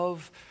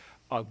of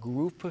a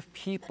group of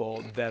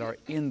people that are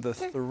in the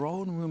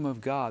throne room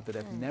of God that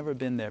have never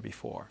been there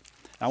before.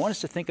 Now, I want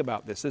us to think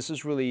about this. This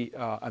is really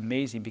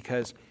amazing,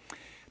 because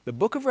the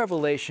book of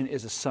Revelation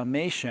is a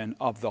summation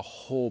of the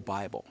whole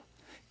Bible.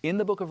 In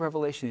the book of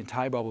Revelation, the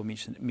entire Bible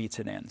meets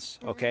and ends,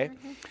 okay?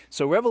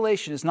 So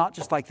Revelation is not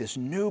just like this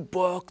new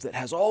book that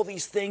has all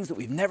these things that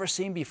we've never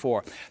seen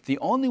before. The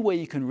only way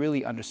you can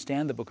really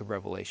understand the book of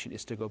Revelation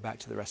is to go back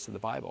to the rest of the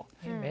Bible.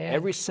 Amen.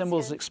 Every symbol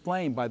is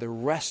explained by the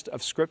rest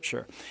of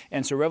Scripture.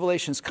 And so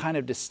Revelation is kind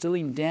of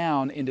distilling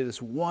down into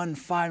this one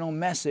final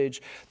message,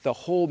 the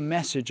whole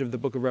message of the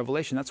book of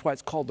Revelation. That's why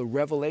it's called the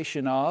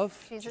revelation of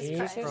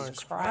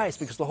Jesus Christ,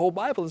 because the whole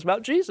Bible is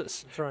about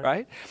Jesus,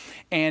 right?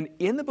 And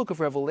in the book of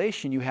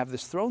Revelation, you have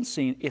this throne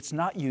scene. It's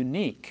not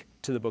unique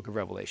to the book of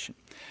Revelation.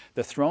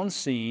 The throne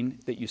scene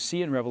that you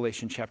see in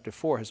Revelation chapter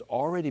 4 has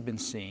already been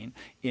seen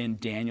in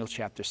Daniel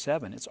chapter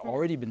 7. It's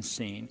already been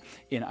seen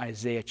in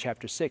Isaiah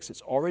chapter 6.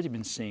 It's already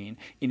been seen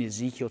in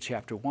Ezekiel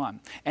chapter 1.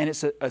 And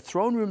it's a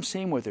throne room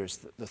scene where there's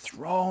the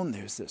throne,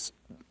 there's this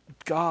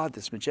God,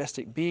 this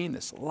majestic being,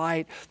 this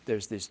light,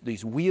 there's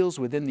these wheels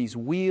within these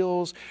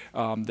wheels,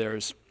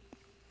 there's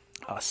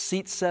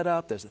seats set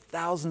up, there's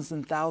thousands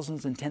and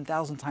thousands and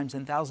 10,000 times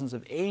 10,000s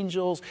of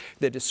angels.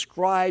 They're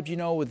described,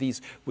 with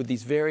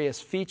these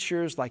various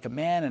features, like a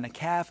man and a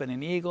calf and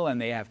an eagle,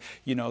 and they have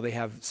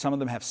some of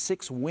them have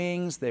 6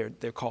 wings. They're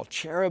called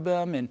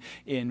cherubim, and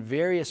in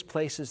various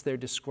places they're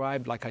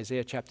described like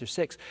Isaiah chapter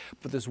 6.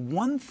 But there's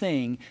one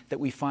thing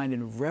that we find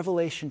in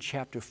Revelation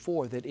chapter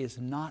 4 that is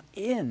not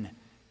in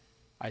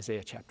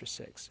Isaiah chapter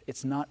 6.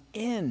 It's not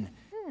in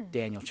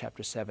Daniel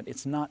chapter 7.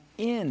 It's not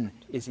in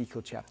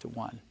Ezekiel chapter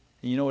 1.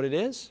 And you know what it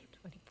is?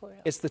 24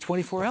 elders. It's the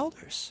 24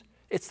 elders.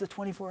 It's the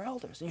 24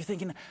 elders. And you're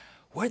thinking,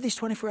 where did these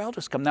 24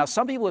 elders come? Now,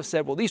 some people have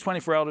said, well, these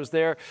 24 elders,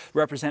 they're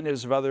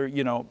representatives of other,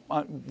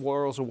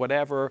 worlds or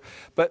whatever.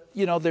 But,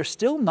 they're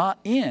still not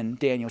in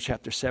Daniel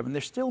chapter 7.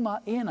 They're still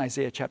not in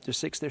Isaiah chapter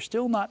 6. They're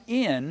still not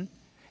in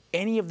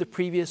any of the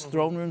previous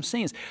throne room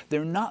scenes.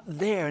 They're not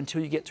there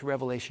until you get to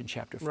Revelation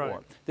chapter 4. Right.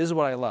 This is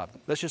what I love.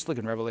 Let's just look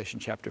in Revelation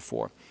chapter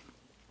 4.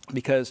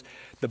 Because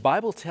the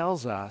Bible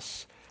tells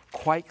us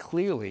quite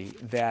clearly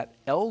that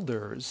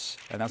elders,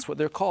 and that's what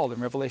they're called in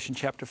Revelation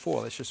chapter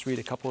 4. Let's just read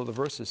a couple of the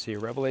verses here.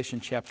 Revelation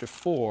chapter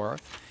 4,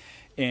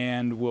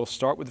 and we'll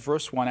start with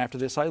verse 1. After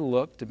this I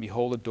looked, and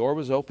behold, a door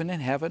was opened in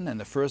heaven, and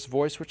the first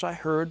voice which I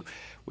heard,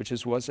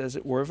 was as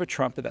it were of a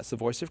trumpet, that's the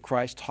voice of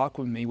Christ, talked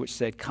with me, which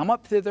said, Come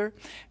up thither,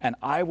 and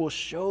I will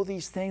show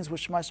these things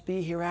which must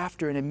be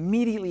hereafter. And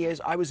immediately as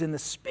I was in the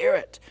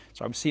Spirit,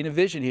 so I'm seeing a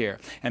vision here,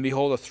 and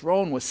behold, a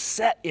throne was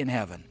set in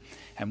heaven,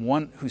 and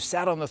one who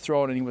sat on the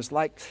throne,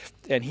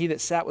 and he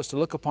that sat was to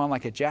look upon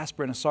like a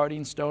jasper and a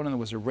sardine stone, and there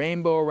was a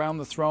rainbow around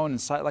the throne,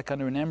 and sight like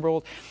unto an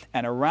emerald.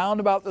 And around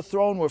about the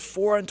throne were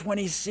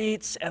 24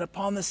 seats, and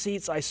upon the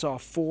seats I saw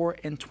 24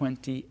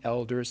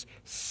 elders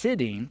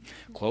sitting,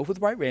 clothed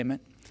with white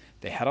raiment.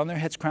 They had on their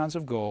heads crowns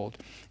of gold,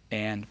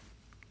 and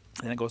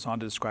then it goes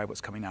on to describe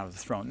what's coming out of the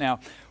throne. Now,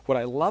 what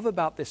I love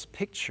about this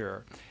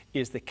picture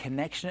is the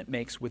connection it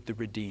makes with the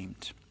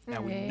redeemed.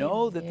 Now, we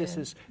know that this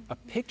is a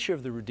picture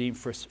of the redeemed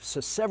for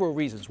several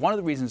reasons. One of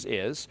the reasons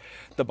is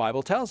the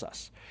Bible tells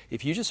us.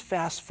 If you just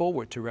fast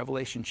forward to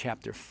Revelation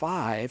chapter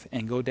 5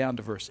 and go down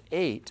to verse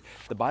 8,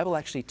 the Bible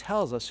actually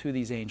tells us who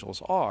these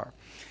angels are.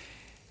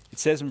 It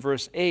says in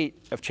verse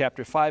 8 of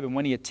chapter 5, And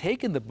when he had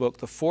taken the book,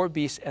 the 4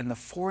 beasts and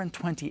the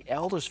 24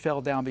 elders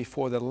fell down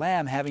before the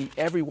Lamb, having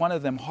every one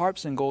of them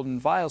harps and golden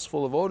vials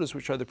full of odors,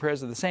 which are the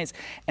prayers of the saints.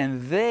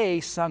 And they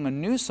sung a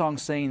new song,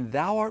 saying,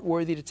 Thou art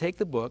worthy to take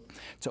the book,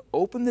 to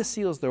open the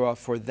seals thereof,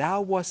 for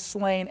thou wast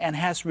slain and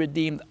hast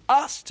redeemed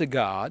us to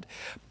God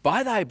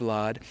by thy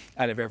blood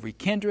out of every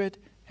kindred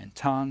and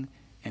tongue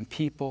and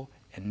people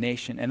and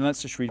nation. And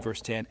let's just read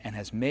verse 10, And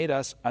has made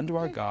us unto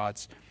our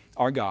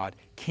God,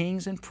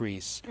 kings and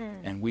priests,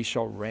 and we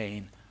shall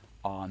reign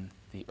on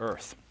the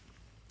earth.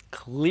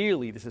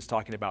 Clearly, this is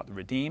talking about the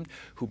redeemed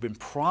who've been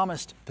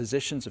promised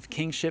positions of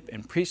kingship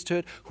and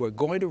priesthood, who are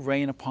going to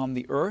reign upon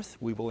the earth.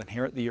 We will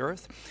inherit the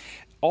earth.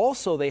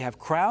 Also, they have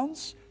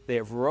crowns, they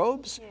have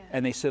robes,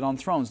 and they sit on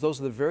thrones. Those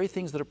are the very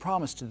things that are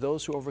promised to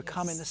those who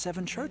overcome in the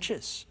 7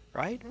 churches.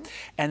 Right?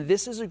 And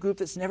this is a group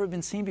that's never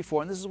been seen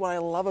before, and this is what I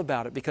love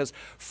about it, because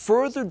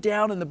further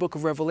down in the book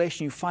of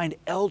Revelation, you find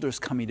elders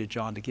coming to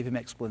John to give him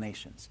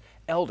explanations.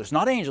 Elders,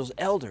 not angels,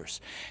 elders.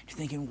 You're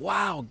thinking,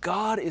 wow,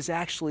 God is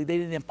actually, they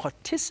didn't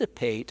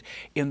participate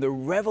in the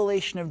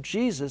revelation of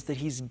Jesus that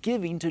he's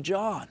giving to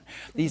John.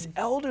 These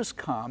elders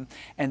come,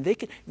 and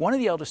one of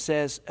the elders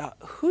says,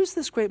 who's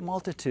this great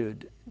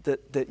multitude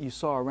that you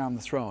saw around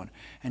the throne?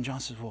 And John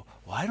says, well,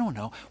 I don't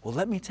know. Well,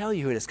 let me tell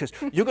you who it is, because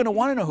you're going to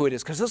want to know who it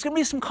is, because there's going to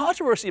be some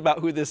controversy about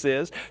who this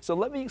is. So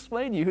let me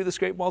explain to you who this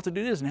great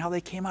multitude is and how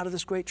they came out of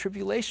this great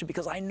tribulation,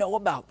 because I know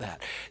about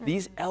that.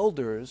 These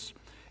elders,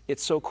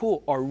 it's so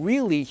cool, are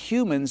really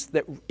humans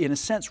that, in a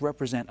sense,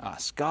 represent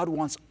us. God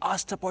wants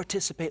us to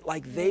participate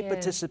like they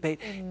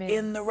participate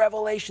in the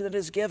revelation that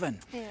is given.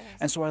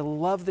 And so I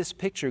love this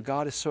picture.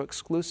 God is so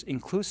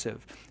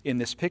inclusive in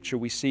this picture.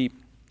 We see,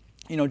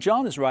 you know,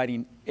 John is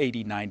writing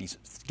 80, 90s,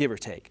 give or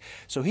take.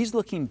 So he's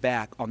looking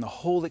back on the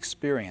whole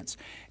experience,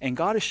 and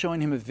God is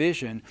showing him a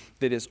vision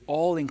that is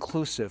all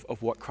inclusive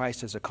of what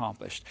Christ has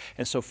accomplished.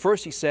 And so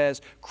first he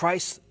says,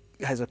 Christ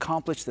has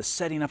accomplished the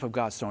setting up of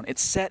God's throne.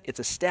 It's set, it's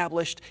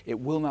established, it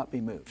will not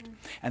be moved.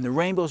 And the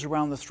rainbows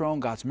around the throne,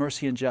 God's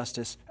mercy and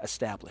justice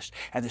established.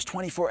 And there's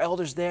 24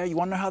 elders there. You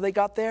want to know how they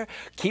got there?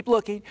 Keep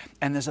looking.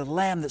 And there's a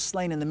lamb that's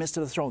slain in the midst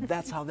of the throne.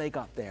 That's how they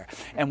got there.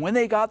 And when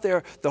they got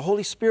there, the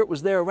Holy Spirit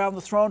was there around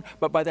the throne.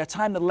 But by that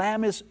time the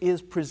lamb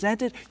is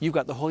presented, you've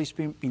got the Holy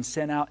Spirit being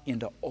sent out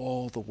into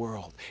all the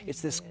world.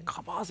 It's this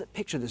composite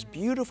picture, this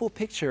beautiful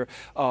picture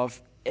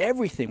of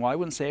everything. Well, I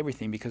wouldn't say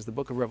everything, because the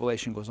book of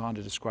Revelation goes on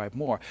to describe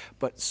more,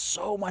 but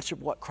so much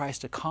of what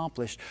Christ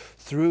accomplished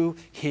through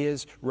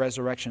his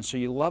resurrection. So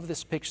you love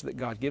this picture that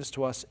God gives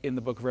to us in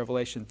the book of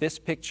Revelation. This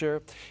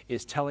picture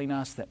is telling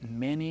us that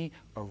many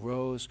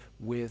arose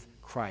with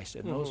Christ,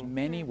 and those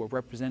many were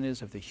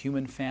representatives of the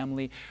human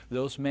family.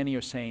 Those many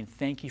are saying,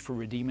 thank you for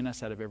redeeming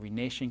us out of every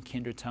nation,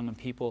 kindred, tongue, and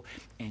people.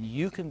 And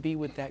you can be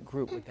with that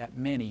group, with that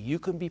many. You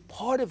can be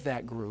part of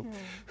that group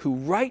who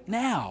right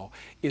now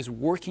is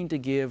working to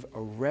give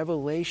a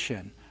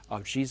revelation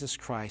of Jesus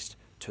Christ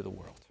to the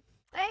world.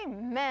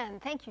 Amen.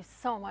 Thank you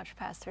so much,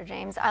 Pastor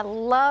James. I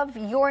love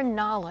your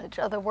knowledge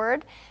of the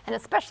Word, and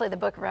especially the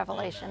book of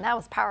Revelation. Amen. That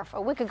was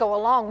powerful. We could go a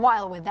long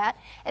while with that.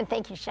 And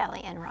thank you,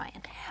 Shelley and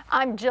Ryan.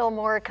 I'm Jill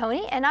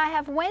Morricone, and I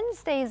have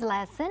Wednesday's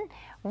lesson,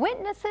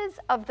 Witnesses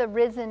of the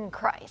Risen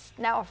Christ.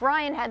 Now, if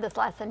Ryan had this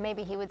lesson,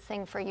 maybe he would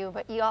sing for you,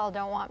 but you all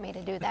don't want me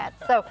to do that.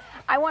 So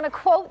I want to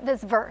quote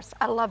this verse.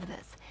 I love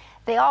this.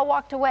 They all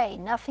walked away,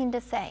 nothing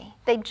to say.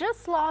 They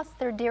just lost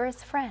their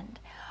dearest friend.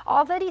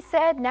 All that he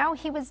said, now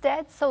he was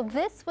dead, so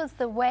this was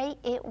the way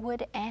it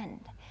would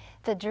end.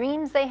 The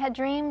dreams they had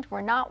dreamed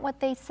were not what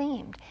they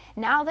seemed,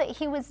 now that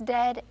he was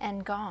dead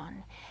and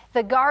gone.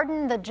 The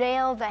garden, the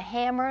jail, the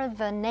hammer,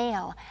 the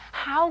nail,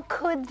 how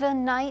could the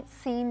night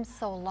seem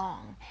so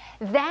long?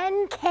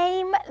 Then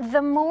came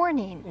the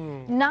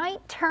morning. Night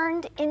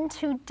turned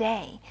into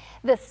day.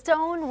 The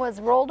stone was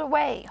rolled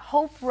away.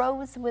 Hope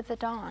rose with the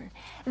dawn.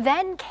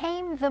 Then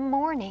came the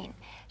morning.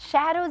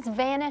 Shadows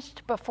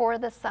vanished before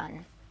the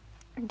sun.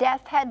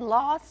 Death had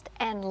lost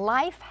and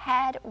life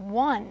had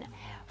won,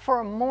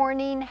 for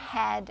morning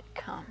had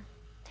come.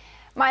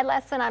 My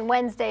lesson on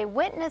Wednesday,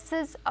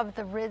 witnesses of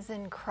the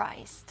risen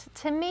Christ.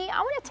 To me, I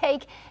want to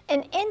take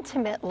an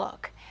intimate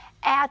look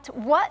at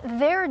what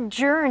their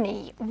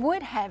journey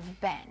would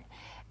have been.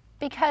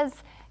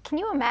 Because can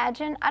you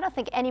imagine? I don't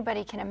think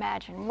anybody can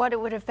imagine what it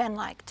would have been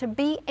like to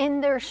be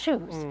in their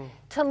shoes,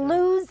 to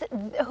lose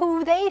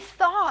who they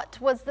thought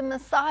was the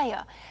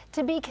Messiah,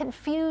 to be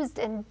confused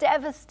and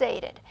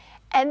devastated.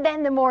 And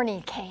then the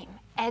morning came,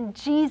 and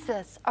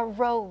Jesus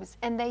arose,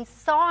 and they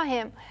saw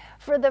him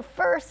for the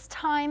first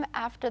time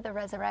after the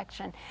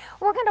resurrection.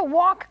 We're going to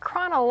walk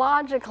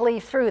chronologically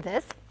through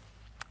this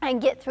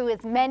and get through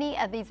as many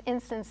of these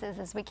instances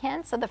as we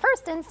can. So the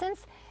first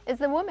instance is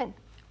the woman.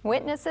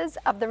 Witnesses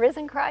of the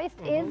risen Christ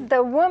is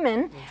the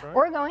woman. Right.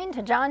 We're going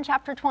to John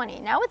chapter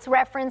 20. Now it's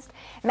referenced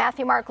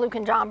Matthew, Mark, Luke,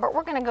 and John, but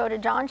we're going to go to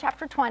John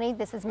chapter 20.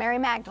 This is Mary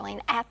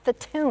Magdalene at the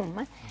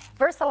tomb.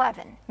 Verse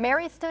 11,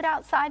 Mary stood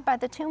outside by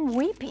the tomb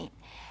weeping.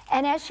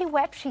 And as she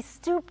wept, she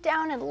stooped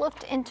down and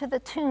looked into the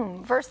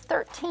tomb. Verse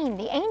 13,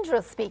 the angel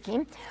is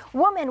speaking,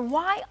 "Woman,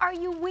 why are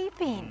you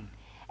weeping?"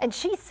 And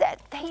she said,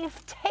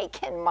 "They've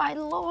taken my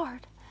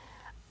Lord.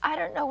 I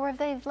don't know where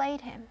they've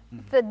laid him."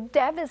 The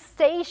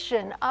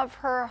devastation of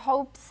her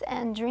hopes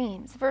and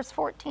dreams. Verse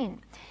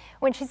 14,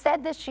 when she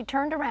said this, she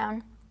turned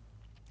around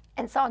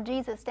and saw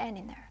Jesus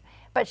standing there.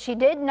 But she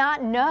did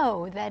not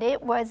know that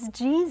it was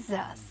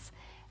Jesus.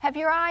 Have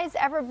your eyes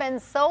ever been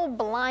so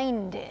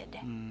blinded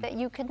that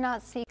you could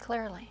not see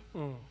clearly?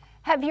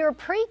 Have your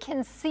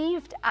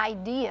preconceived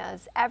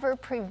ideas ever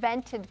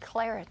prevented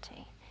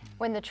clarity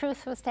when the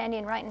truth was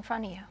standing right in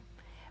front of you?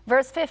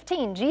 Verse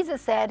 15,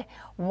 Jesus said,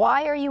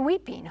 "Why are you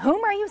weeping?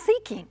 Whom are you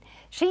seeking?"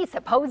 She,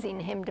 supposing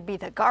him to be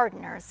the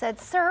gardener, said,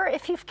 "Sir,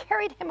 if you've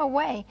carried him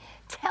away,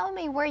 tell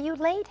me where you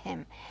laid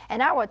him,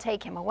 and I will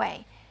take him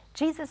away."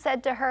 Jesus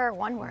said to her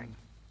one word,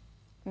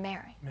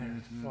 "Mary."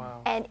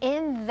 Wow. And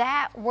in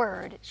that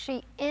word,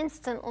 she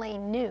instantly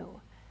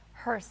knew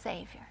her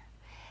Savior.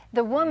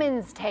 The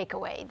woman's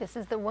takeaway, this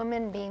is the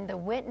woman being the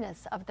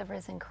witness of the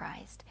risen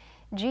Christ.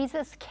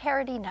 Jesus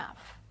cared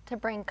enough to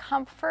bring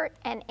comfort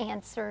and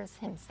answers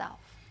himself.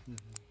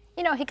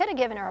 You know, he could have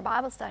given her a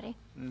Bible study.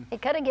 He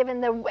could have given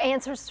the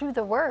answers through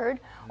the Word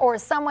or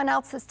someone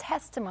else's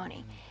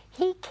testimony.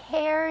 He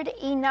cared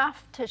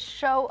enough to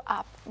show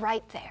up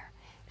right there,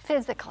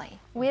 physically,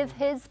 with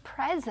his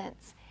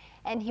presence,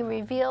 and he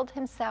revealed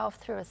himself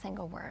through a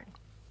single word.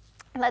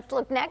 Let's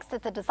look next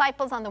at the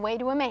disciples on the way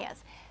to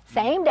Emmaus.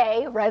 Same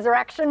day,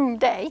 resurrection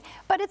day,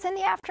 but it's in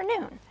the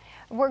afternoon.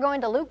 We're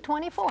going to Luke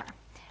 24.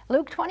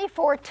 Luke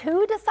 24,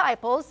 2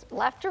 disciples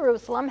left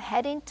Jerusalem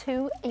heading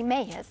to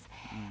Emmaus.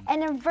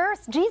 And in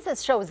verse,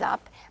 Jesus shows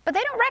up, but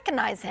they don't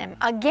recognize him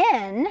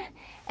again.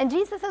 And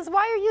Jesus says,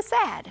 "Why are you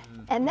sad?"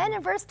 And then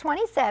in verse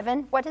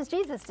 27, what does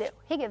Jesus do?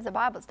 He gives a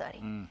Bible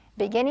study.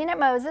 Beginning at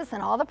Moses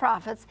and all the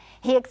prophets,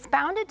 he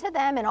expounded to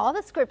them in all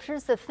the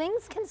scriptures the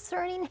things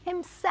concerning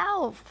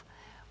himself.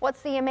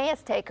 What's the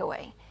Emmaus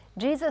takeaway?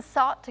 Jesus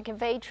sought to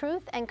convey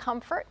truth and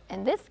comfort,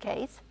 in this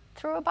case,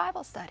 through a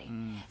Bible study.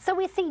 So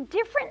we see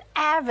different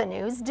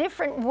avenues,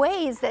 different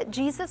ways that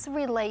Jesus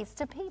relates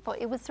to people.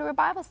 It was through a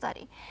Bible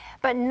study.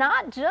 But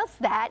not just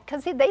that,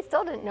 because they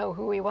still didn't know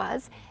who he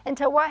was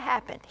until what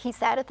happened? He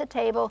sat at the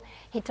table,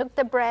 he took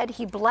the bread,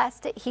 he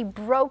blessed it, he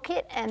broke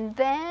it, and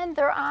then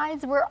their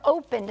eyes were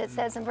opened, it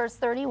says in verse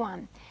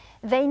 31.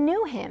 They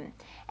knew him,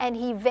 and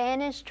he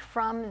vanished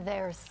from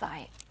their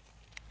sight.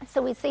 So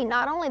we see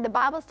not only the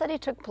Bible study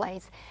took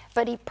place,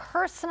 but he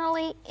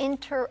personally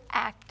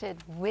interacted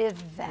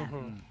with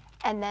them.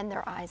 And then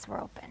their eyes were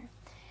open.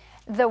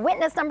 The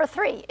witness number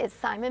 3 is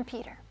Simon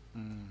Peter.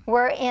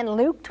 We're in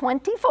Luke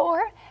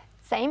 24,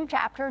 same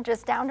chapter,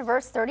 just down to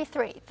verse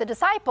 33. The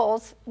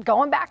disciples,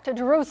 going back to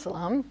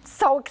Jerusalem,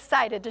 so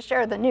excited to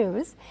share the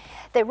news,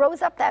 they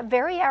rose up that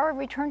very hour,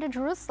 returned to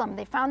Jerusalem.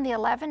 They found the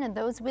 11 and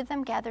those with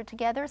them gathered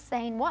together,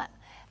 saying what?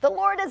 The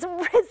Lord has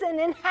risen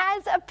and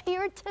has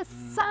appeared to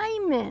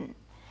Simon.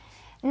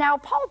 Now,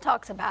 Paul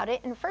talks about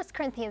it in 1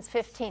 Corinthians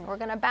 15. We're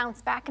going to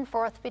bounce back and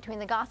forth between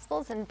the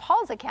Gospels and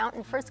Paul's account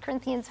in 1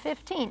 Corinthians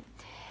 15.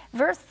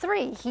 Verse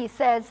 3, he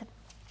says,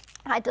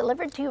 "I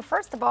delivered to you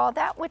first of all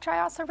that which I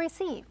also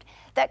received,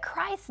 that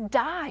Christ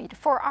died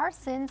for our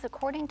sins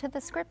according to the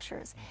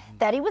Scriptures,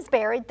 that he was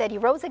buried, that he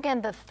rose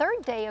again the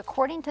third day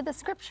according to the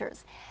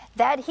Scriptures,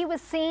 that he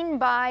was seen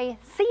by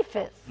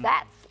Cephas,"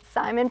 that's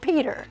Simon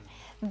Peter,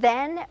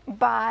 "then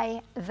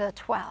by the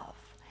 12.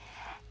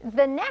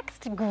 The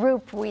next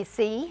group we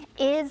see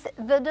is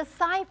the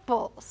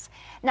disciples.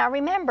 Now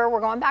remember, we're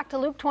going back to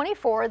Luke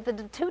 24. The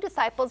 2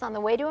 disciples on the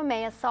way to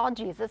Emmaus saw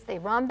Jesus. They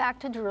run back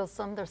to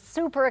Jerusalem. They're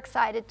super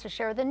excited to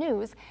share the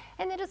news.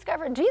 And they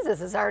discover Jesus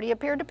has already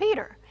appeared to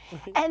Peter.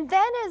 And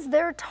then as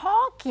they're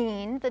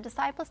talking, the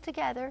disciples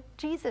together,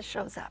 Jesus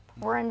shows up.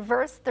 We're in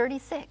verse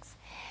 36.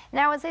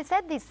 Now as they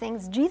said these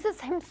things,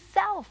 Jesus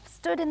himself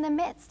stood in the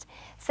midst,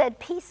 said,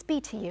 "Peace be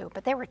to you."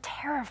 But they were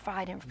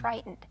terrified and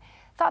frightened,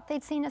 thought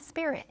they'd seen a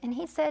spirit. And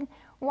he said,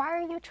 "Why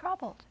are you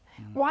troubled?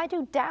 Why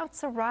do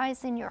doubts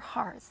arise in your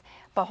hearts?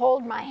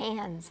 Behold my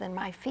hands and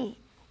my feet.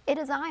 It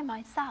is I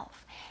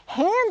myself.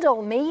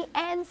 Handle me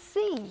and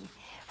see.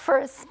 For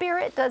a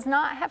spirit does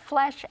not have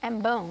flesh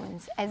and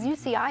bones, as you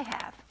see I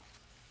have.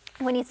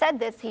 When he said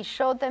this, he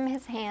showed them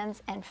his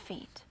hands and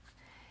feet.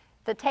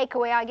 The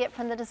takeaway I get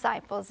from the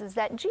disciples is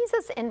that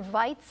Jesus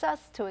invites us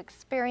to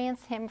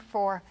experience him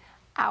for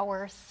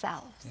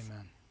ourselves.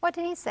 Amen. What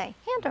did he say?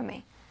 Handle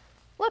me.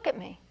 Look at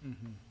me.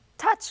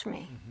 Touch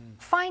me.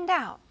 Find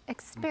out.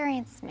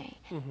 Experience me.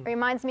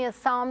 Reminds me of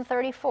Psalm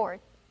 34.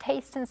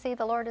 Taste and see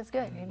the Lord is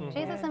good.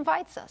 Jesus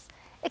invites us.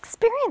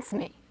 Experience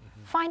me.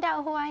 Find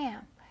out who I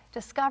am.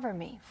 Discover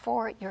me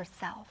for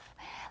yourself.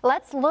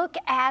 Let's look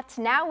at,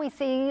 now we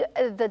see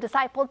the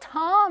disciple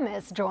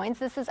Thomas joins.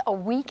 This is a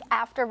week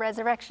after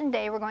Resurrection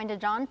Day. We're going to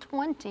John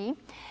 20.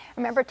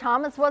 Remember,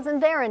 Thomas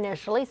wasn't there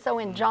initially, so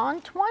in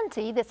John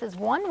 20, this is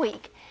 1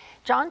 week.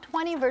 John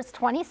 20, verse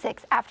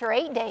 26, after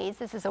 8 days,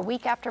 this is a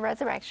week after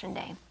Resurrection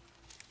Day.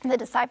 The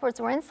disciples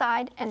were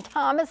inside, and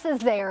Thomas is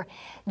there.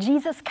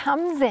 Jesus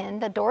comes in,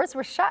 the doors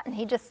were shut, and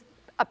he just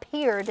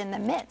appeared in the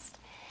midst.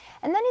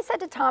 And then he said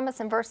to Thomas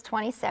in verse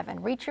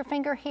 27, reach your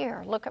finger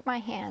here, look at my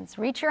hands.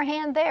 Reach your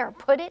hand there,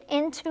 put it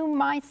into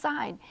my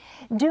side.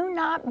 Do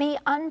not be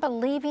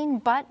unbelieving,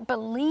 but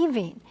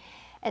believing.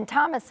 And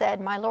Thomas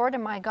said, my Lord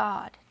and my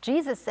God.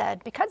 Jesus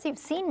said, because you've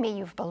seen me,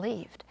 you've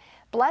believed.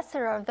 Blessed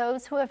are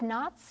those who have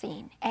not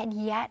seen and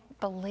yet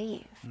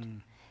believed.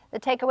 The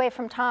takeaway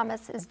from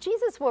Thomas is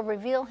Jesus will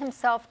reveal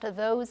himself to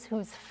those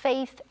whose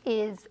faith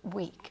is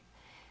weak.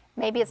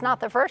 Maybe it's not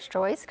the first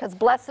choice, because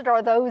blessed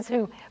are those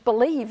who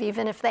believe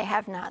even if they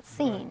have not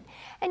seen.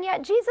 And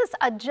yet Jesus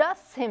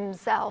adjusts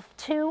himself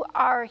to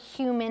our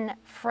human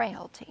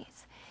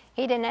frailties.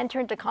 He didn't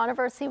enter into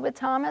controversy with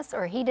Thomas,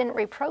 or he didn't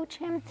reproach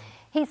him.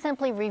 He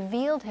simply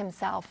revealed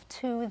himself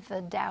to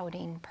the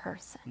doubting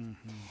person.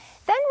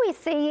 Then we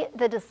see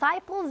the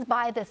disciples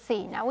by the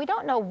sea. Now, we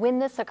don't know when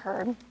this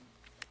occurred.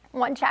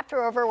 One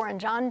chapter over, we're in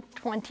John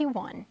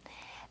 21.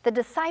 The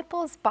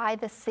disciples by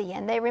the sea,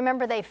 and they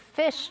remember they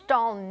fished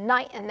all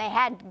night and they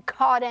hadn't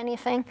caught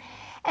anything.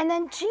 And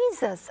then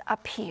Jesus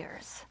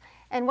appears.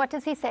 And what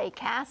does he say?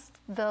 Cast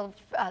the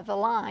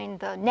line,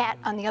 the net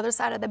on the other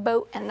side of the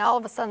boat, and all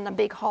of a sudden a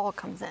big haul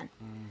comes in.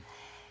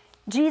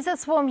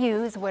 Jesus will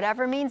use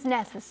whatever means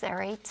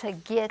necessary to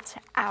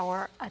get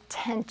our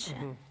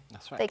attention.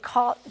 That's right. They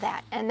caught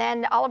that. And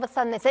then all of a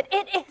sudden they said,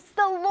 it is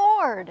the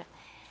Lord.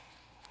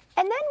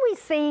 And then we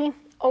see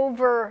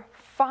over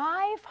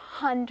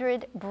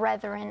 500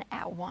 brethren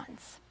at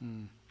once.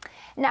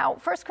 Now,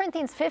 1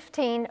 Corinthians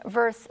 15,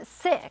 verse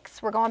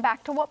 6, we're going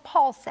back to what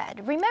Paul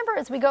said. Remember,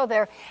 as we go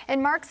there,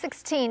 in Mark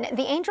 16,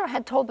 the angel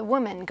had told the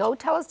woman, go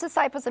tell his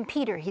disciples and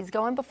Peter, he's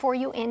going before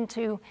you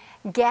into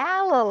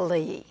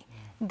Galilee.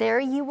 There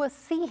you will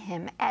see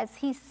him, as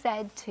he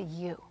said to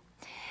you.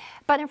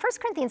 But in 1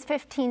 Corinthians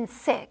 15,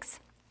 6,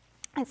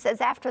 it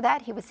says, after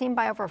that, he was seen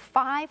by over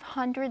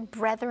 500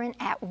 brethren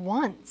at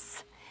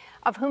once,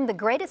 of whom the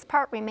greatest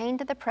part remain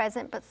to the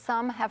present, but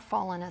some have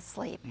fallen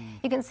asleep.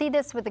 You can see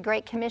this with the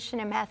Great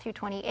Commission in Matthew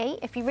 28.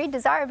 If you read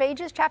Desire of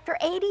Ages, chapter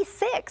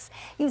 86,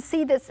 you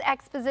see this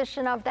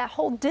exposition of that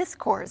whole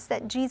discourse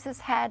that Jesus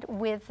had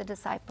with the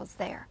disciples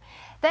there.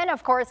 Then,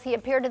 of course, he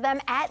appeared to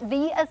them at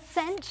the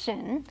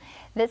Ascension.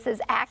 This is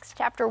Acts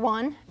chapter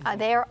 1,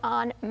 there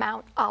on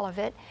Mount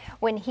Olivet,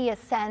 when he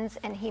ascends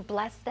and he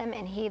blessed them,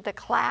 and the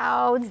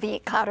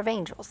cloud of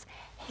angels,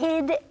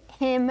 hid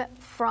him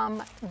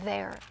from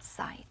their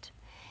sight.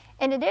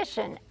 In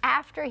addition,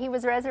 after he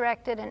was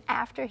resurrected and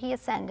after he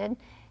ascended,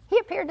 he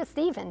appeared to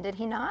Stephen, did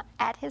he not,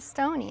 at his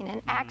stoning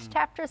in Acts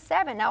chapter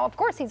 7. Now, of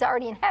course, he's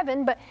already in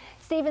heaven, but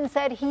Stephen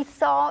said he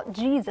saw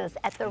Jesus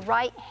at the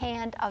right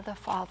hand of the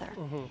Father.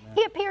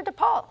 He appeared to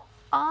Paul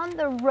on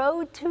the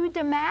road to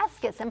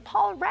Damascus, and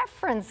Paul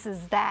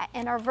references that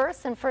in our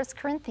verse in 1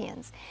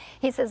 Corinthians.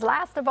 He says,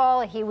 last of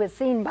all, he was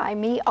seen by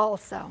me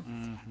also,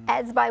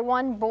 as by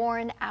one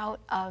born out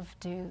of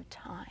due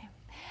time.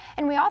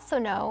 And we also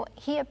know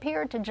he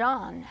appeared to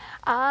John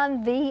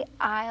on the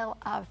Isle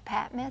of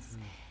Patmos.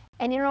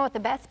 And you know what the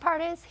best part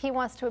is? He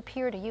wants to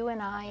appear to you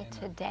and I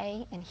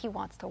today, and he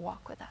wants to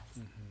walk with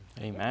us.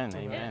 Amen,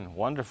 amen.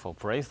 Wonderful.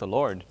 Praise the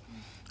Lord.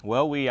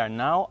 Well, we are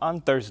now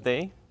on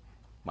Thursday.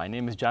 My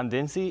name is John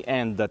Dinsey,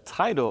 and the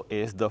title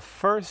is The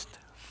First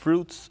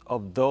Fruits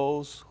of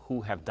Those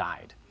Who Have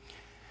Died.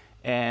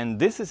 And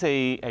this is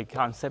a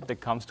concept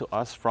that comes to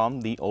us from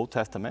the Old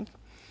Testament.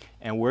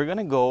 And we're going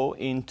to go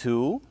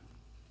into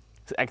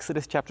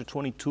Exodus chapter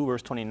 22,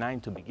 verse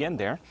 29 to begin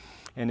there.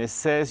 And it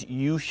says,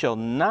 you shall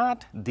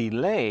not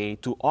delay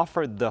to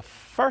offer the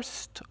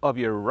first of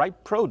your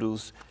ripe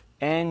produce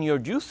and your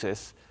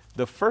juices,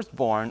 the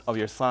firstborn of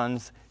your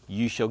sons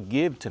you shall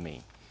give to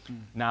me.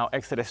 Now,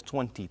 Exodus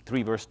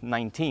 23, verse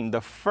 19,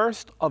 the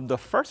first of the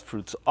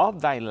firstfruits of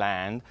thy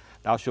land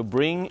thou shalt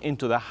bring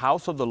into the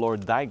house of the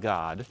Lord thy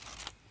God.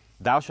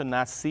 Thou shalt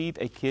not seethe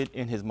a kid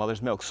in his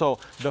mother's milk. So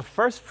the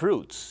first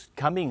fruits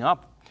coming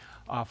up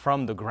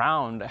from the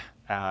ground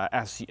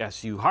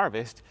as you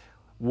harvest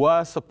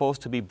was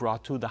supposed to be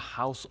brought to the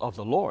house of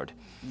the Lord.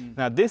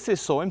 Now, this is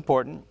so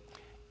important,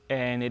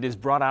 and it is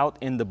brought out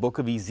in the book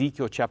of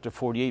Ezekiel, chapter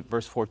 48,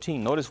 verse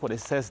 14. Notice what it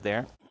says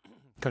there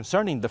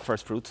concerning the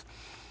first fruits.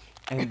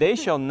 And they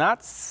shall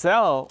not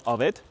sell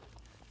of it,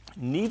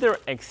 neither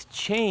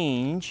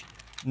exchange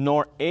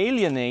nor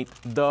alienate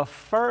the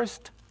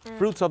first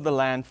fruits of the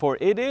land, for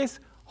it is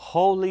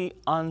holy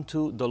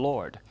unto the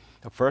Lord.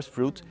 The first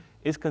fruit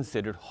is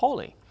considered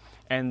holy.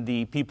 And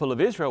the people of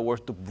Israel were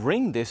to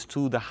bring this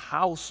to the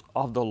house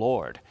of the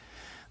Lord.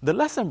 The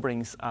lesson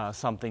brings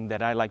something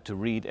that I like to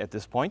read at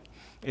this point.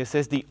 It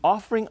says, the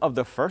offering of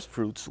the first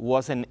fruits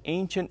was an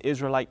ancient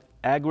Israelite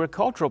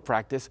agricultural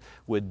practice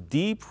with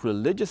deep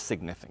religious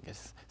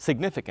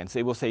significance.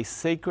 It was a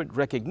sacred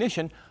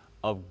recognition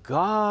of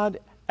God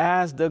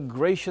as the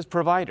gracious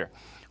provider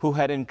who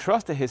had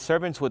entrusted his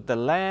servants with the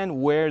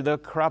land where the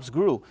crops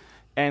grew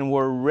and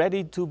were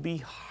ready to be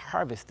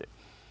harvested.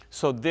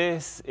 So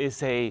this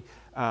is an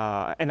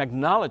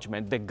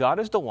acknowledgement that God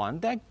is the one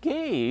that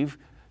gave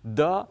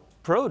the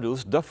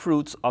produce, the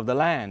fruits of the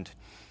land.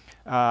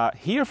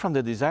 Here from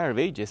the Desire of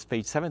Ages,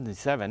 page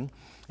 77,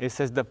 it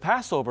says, the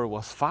Passover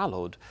was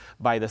followed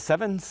by the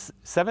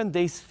seven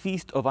days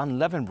feast of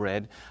unleavened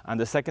bread. On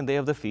the second day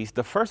of the feast,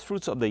 the first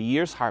fruits of the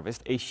year's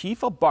harvest, a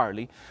sheaf of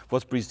barley,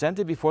 was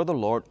presented before the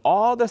Lord.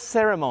 All the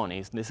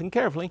ceremonies, listen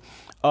carefully,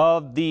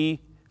 of the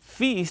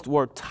feast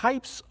were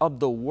types of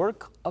the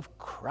work of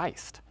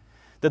Christ.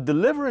 The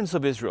deliverance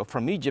of Israel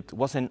from Egypt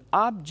was an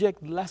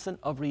object lesson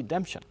of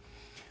redemption,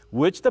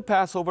 which the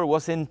Passover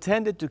was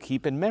intended to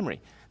keep in memory.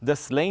 The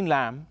slain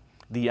lamb,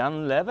 the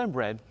unleavened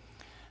bread,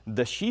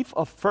 the sheaf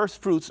of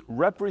first fruits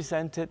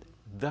represented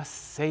the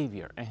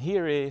Savior. And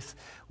here is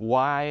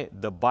why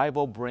the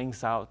Bible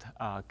brings out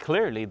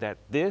clearly that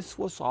this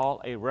was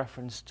all a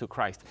reference to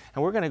Christ.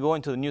 And we're going to go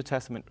into the New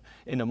Testament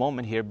in a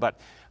moment here, but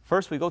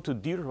first we go to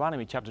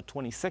Deuteronomy chapter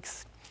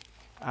 26.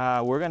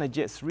 We're going to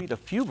just read a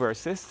few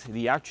verses.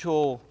 The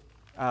actual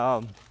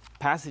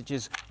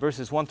passages,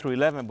 verses 1 through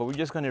 11, but we're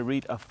just going to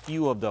read a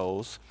few of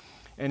those.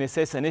 And it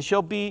says, and it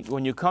shall be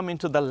when you come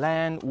into the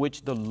land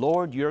which the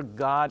Lord your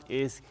God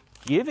is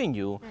giving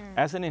you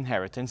as an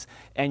inheritance,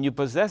 and you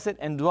possess it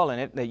and dwell in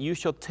it, that you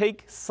shall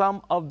take some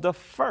of the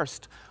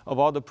first of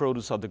all the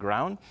produce of the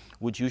ground,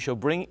 which you shall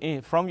bring in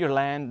from your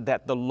land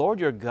that the Lord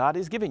your God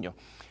is giving you,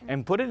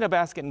 and put it in a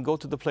basket and go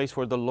to the place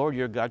where the Lord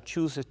your God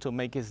chooses to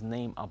make his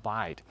name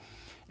abide.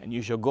 And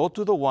you shall go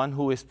to the one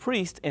who is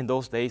priest in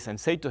those days and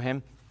say to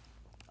him,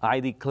 I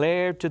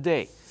declare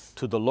today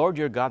to the Lord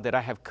your God that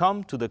I have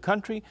come to the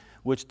country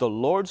which the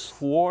Lord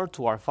swore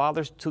to our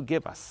fathers to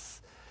give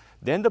us.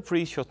 Then the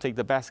priest shall take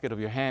the basket of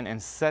your hand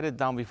and set it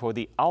down before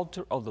the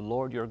altar of the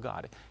Lord your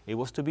God. It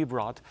was to be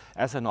brought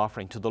as an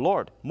offering to the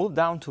Lord. Move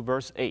down to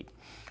verse 8.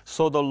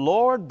 So the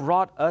Lord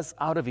brought us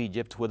out of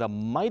Egypt with a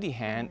mighty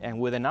hand and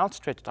with an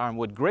outstretched arm,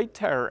 with great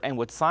terror and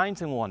with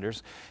signs and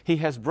wonders. He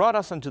has brought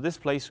us unto this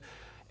place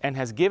and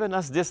has given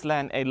us this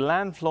land, a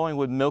land flowing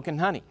with milk and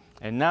honey.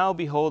 And now,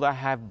 behold, I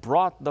have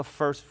brought the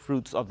first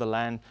fruits of the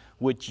land,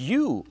 which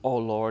you, O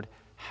Lord,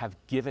 have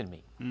given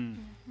me.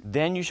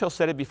 Then you shall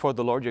set it before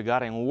the Lord your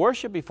God and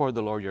worship before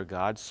the Lord your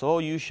God. So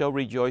you shall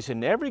rejoice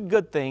in every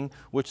good thing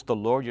which the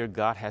Lord your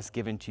God has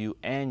given to you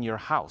and your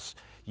house,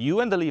 you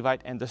and the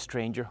Levite and the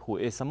stranger who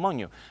is among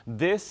you.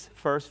 This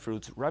first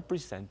fruits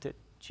represented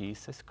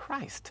Jesus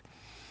Christ.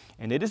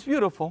 And it is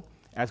beautiful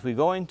as we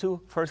go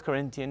into 1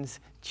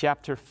 Corinthians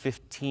chapter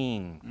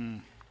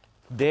 15.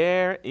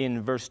 There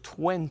in verse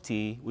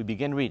 20, we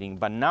begin reading,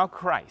 but now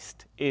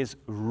Christ is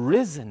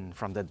risen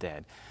from the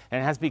dead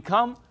and has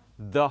become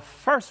the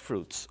first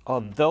fruits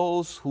of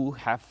those who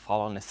have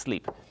fallen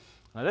asleep.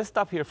 Now let's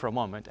stop here for a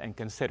moment and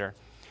consider,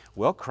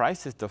 well,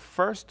 Christ is the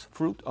first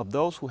fruit of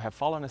those who have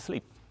fallen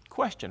asleep.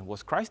 Question,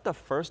 was Christ the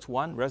first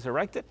one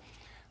resurrected?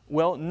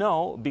 Well,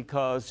 no,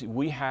 because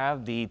we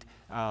have the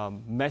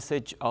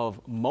message of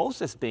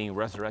Moses being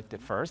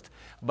resurrected first,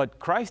 but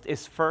Christ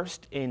is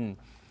first in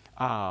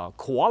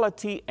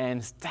quality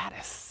and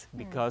status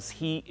because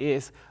he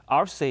is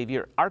our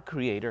Savior, our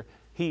Creator.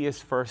 He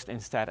is first in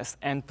status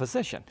and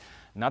position.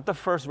 Not the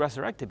first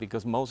resurrected,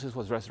 because Moses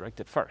was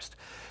resurrected first.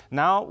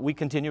 Now we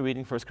continue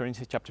reading 1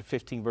 Corinthians chapter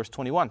 15, verse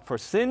 21. For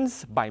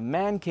since by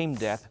man came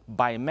death,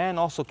 by man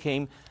also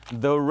came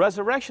the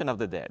resurrection of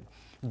the dead.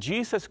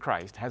 Jesus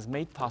Christ has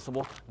made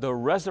possible the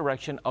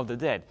resurrection of the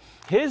dead.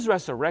 His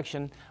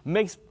resurrection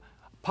makes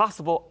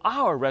possible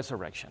our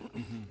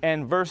resurrection.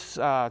 And verse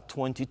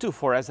 22,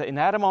 for as in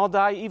Adam all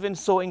die, even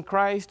so in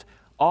Christ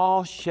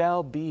all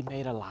shall be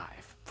made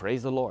alive.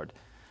 Praise the Lord.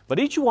 But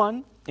each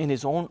one in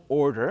his own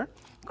order,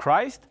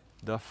 Christ,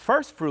 the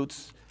first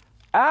fruits,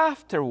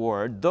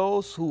 afterward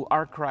those who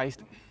are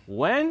Christ,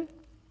 when?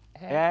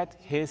 At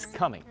his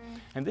coming.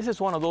 And this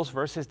is one of those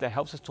verses that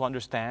helps us to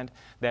understand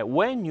that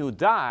when you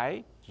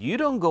die, you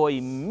don't go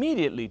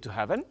immediately to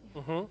heaven.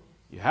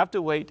 You have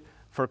to wait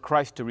for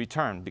Christ to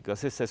return,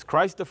 because it says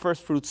Christ the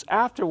first fruits,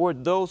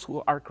 afterward those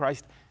who are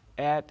Christ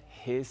at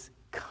his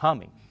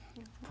coming.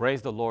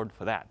 Praise the Lord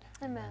for that.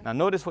 Amen. Now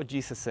notice what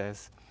Jesus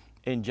says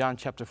in John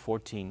chapter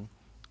 14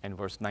 and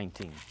verse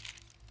 19.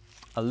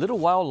 a little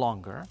while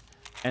longer,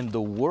 and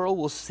the world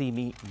will see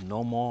me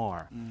no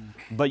more.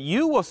 But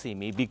you will see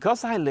me.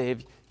 Because I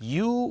live,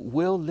 you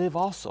will live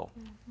also.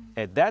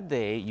 At that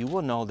day, you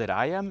will know that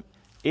I am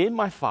in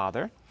my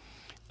Father,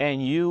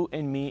 and you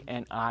in me,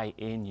 and I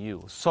in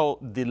you. So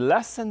the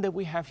lesson that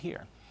we have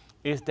here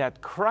is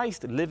that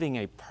Christ, living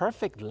a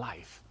perfect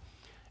life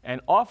and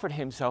offered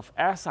himself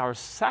as our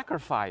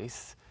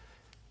sacrifice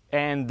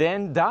and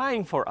then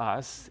dying for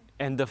us,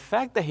 and the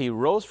fact that he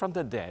rose from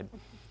the dead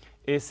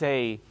is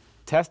a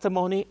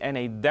testimony and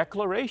a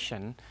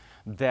declaration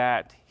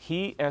that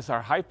he, as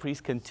our high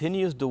priest,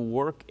 continues the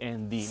work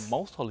in the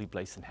most holy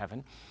place in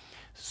heaven,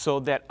 so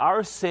that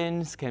our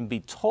sins can be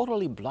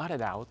totally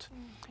blotted out,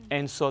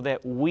 and so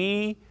that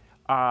we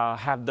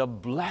have the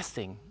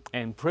blessing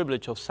and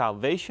privilege of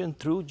salvation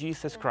through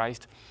Jesus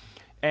Christ.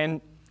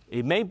 And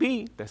it may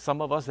be that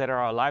some of us that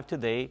are alive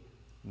today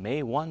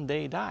may one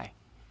day die.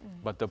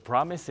 But the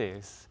promise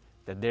is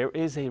that there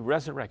is a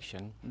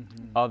resurrection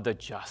of the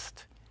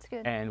just.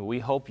 And we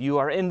hope you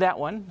are in that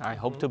one. I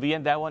hope to be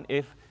in that one.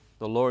 If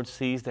the Lord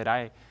sees that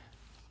I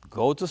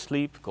go to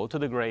sleep, go to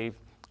the grave,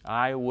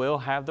 I will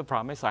have the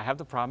promise. I have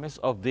the promise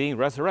of being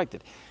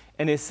resurrected.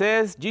 And it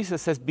says,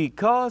 Jesus says,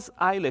 because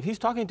I live. He's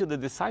talking to the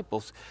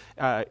disciples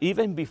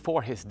even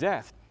before his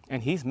death.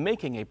 And he's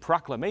making a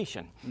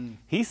proclamation.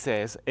 He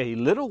says, a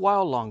little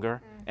while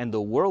longer, and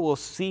the world will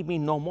see me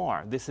no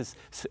more. This is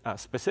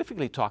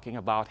specifically talking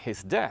about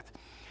his death.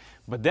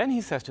 But then he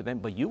says to them,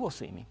 but you will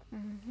see me.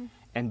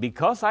 And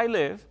because I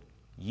live,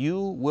 you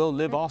will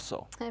live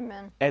also.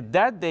 Amen. At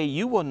that day,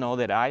 you will know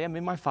that I am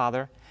in my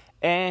Father,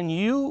 and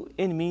you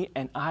in me,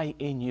 and I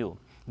in you.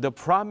 The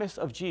promise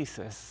of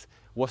Jesus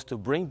was to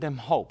bring them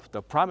hope.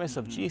 The promise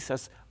of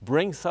Jesus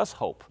brings us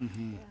hope.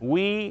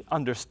 We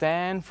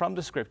understand from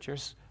the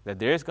scriptures that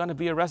there is going to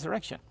be a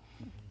resurrection.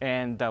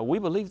 And we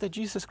believe that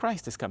Jesus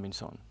Christ is coming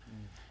soon.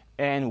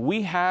 And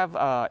we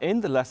have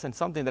in the lesson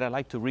something that I'd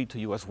like to read to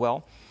you as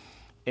well.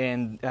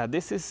 And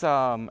this is,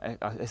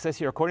 it says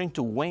here, according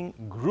to Wayne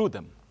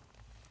Grudem,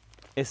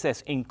 it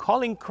says, in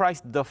calling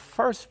Christ the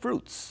first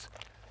fruits,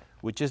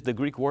 which is the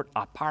Greek word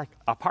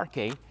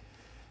aparche,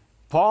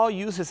 Paul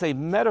uses a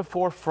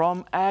metaphor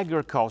from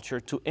agriculture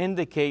to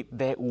indicate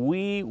that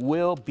we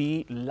will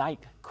be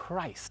like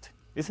Christ.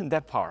 Isn't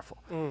that powerful?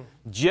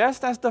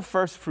 Just as the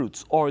first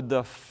fruits or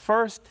the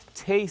first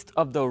taste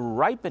of the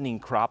ripening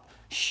crop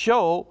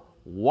show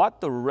what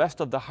the rest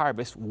of the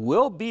harvest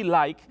will be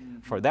like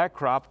for that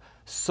crop,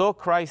 so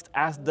Christ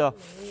as the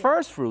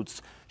first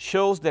fruits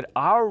shows that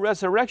our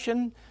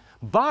resurrection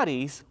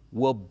bodies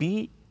will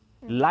be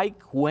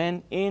like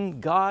when in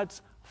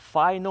God's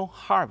final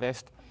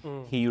harvest,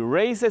 he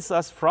raises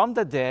us from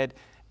the dead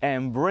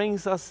and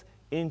brings us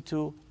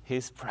into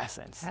his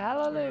presence.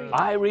 Hallelujah.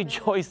 I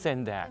rejoice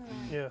in that.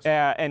 Yes.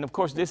 And of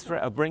course, this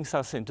brings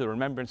us into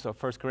remembrance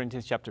of 1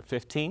 Corinthians chapter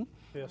 15,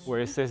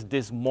 where it says,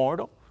 this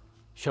mortal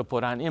shall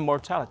put on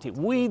immortality.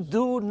 We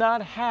do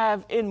not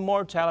have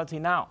immortality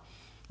now.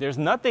 There's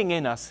nothing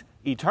in us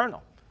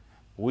eternal.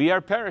 We are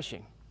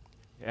perishing.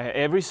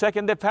 Every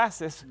second that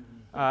passes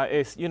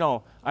is, you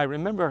know, I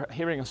remember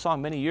hearing a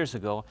song many years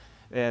ago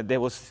that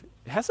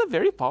has a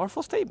very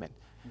powerful statement.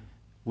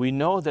 We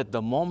know that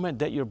the moment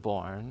that you're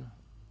born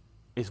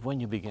is when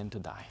you begin to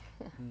die.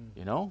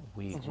 You know,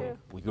 we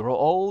grow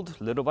old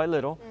little by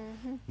little,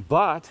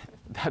 but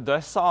the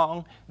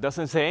song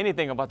doesn't say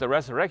anything about the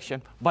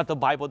resurrection, but the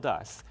Bible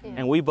does,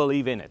 and we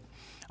believe in it.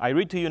 I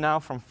read to you now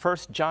from 1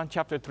 John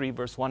chapter 3,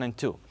 verse 1 and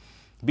 2.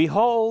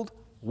 Behold,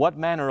 what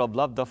manner of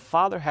love the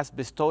Father has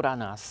bestowed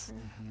on us,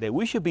 that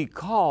we should be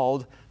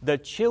called the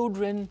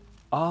children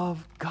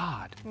of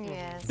God.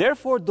 Yes.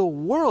 Therefore, the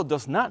world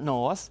does not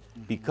know us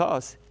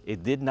because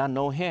it did not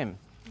know him.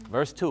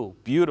 Verse 2,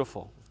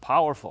 beautiful,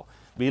 powerful.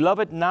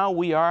 Beloved, now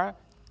we are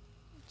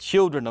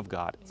children of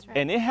God. Right.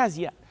 And it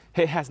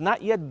has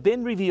not yet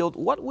been revealed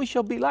what we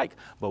shall be like.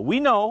 But we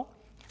know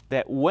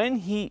that when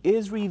he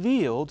is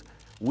revealed,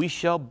 we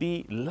shall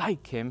be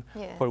like him,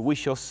 for we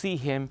shall see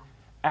him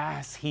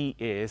as he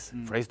is.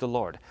 Praise the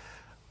Lord.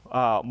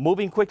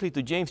 Moving quickly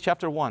to James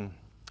chapter 1,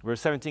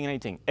 verse 17 and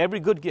 18. Every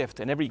good gift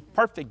and every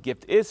perfect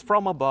gift is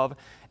from above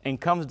and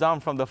comes down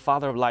from the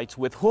Father of lights,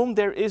 with whom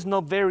there is no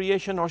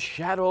variation or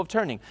shadow of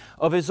turning.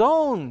 Of his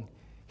own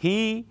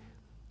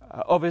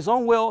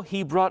will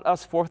he brought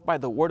us forth by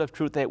the word of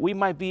truth, that we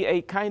might be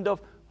a kind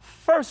of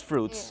first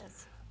fruits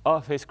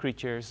of his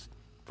creatures.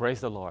 Praise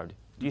the Lord.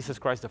 Jesus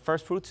Christ, the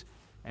first fruits,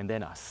 and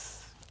then us.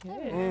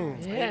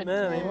 Amen.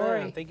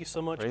 Amen. Thank you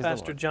so much,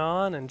 Pastor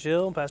John and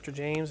Jill, Pastor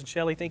James and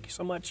Shelley. Thank you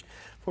so much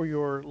for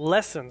your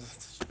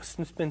lessons.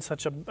 It's been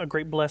such a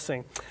great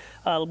blessing.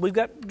 We've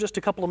got just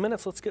a couple of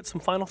minutes. Let's get some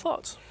final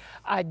thoughts.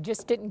 I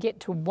just didn't get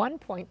to one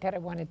point that I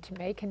wanted to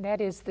make, and that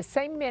is the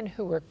same men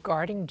who were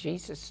guarding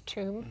Jesus'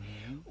 tomb,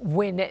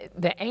 when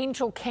the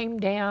angel came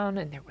down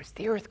and there was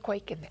the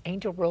earthquake and the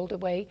angel rolled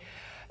away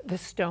the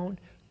stone,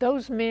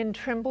 those men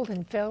trembled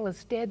and fell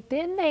as dead.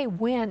 Then they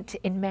went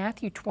in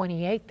Matthew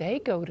 28, they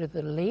go to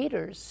the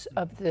leaders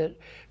of the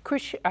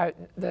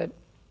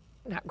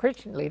not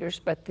Christian leaders,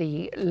 but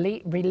the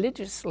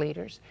religious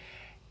leaders,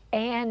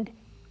 And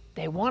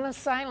they want to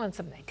silence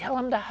him. They tell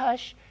him to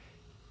hush,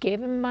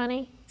 give him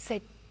money,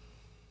 say,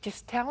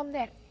 just tell him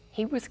that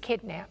he was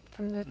kidnapped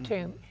from the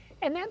tomb.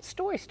 And that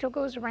story still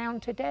goes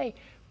around today.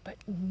 But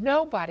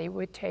nobody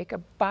would take a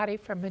body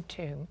from a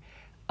tomb,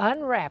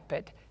 unwrap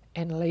it,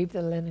 and leave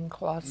the linen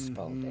cloths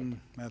folded.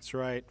 That's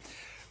right.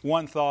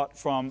 One thought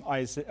from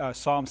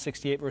Psalm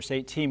 68, verse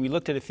 18. We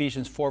looked at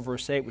Ephesians 4,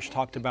 verse 8, which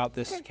talked about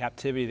this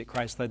captivity that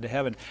Christ led to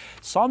heaven.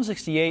 Psalm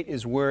 68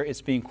 is where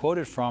it's being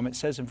quoted from. It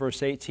says in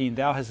verse 18,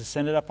 "Thou hast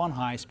ascended up on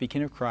high,"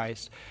 speaking of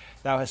Christ.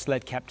 "Thou hast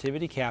led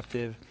captivity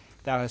captive.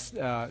 Thou hast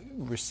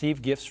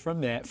received gifts for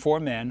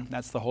men."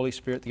 That's the Holy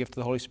Spirit, the gift of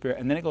the Holy Spirit.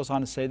 And then it goes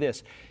on to say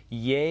this,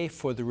 "Yea,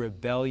 for the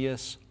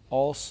rebellious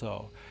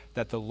also,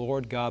 that the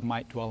Lord God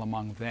might dwell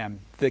among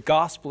them." The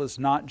gospel is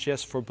not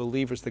just for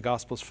believers, the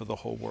gospel is for the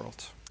whole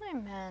world.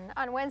 Amen.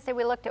 On Wednesday,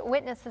 we looked at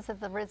witnesses of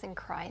the risen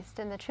Christ.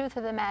 And the truth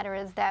of the matter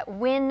is that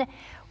when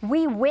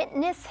we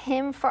witness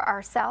him for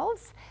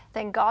ourselves,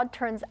 then God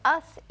turns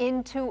us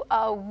into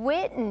a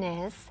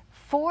witness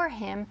for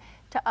him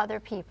to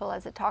other people,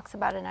 as it talks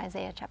about in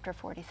Isaiah chapter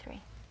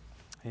 43.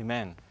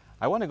 Amen.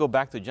 I want to go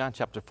back to John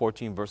chapter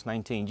 14, verse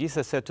 19.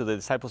 Jesus said to the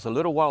disciples, "A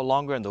little while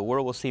longer and the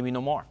world will see me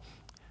no more."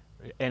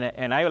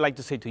 And I would like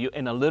to say to you,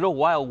 in a little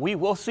while, we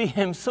will see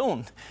him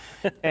soon.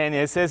 And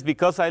it says,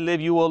 "Because I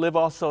live, you will live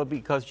also.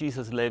 Because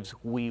Jesus lives,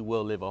 we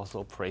will live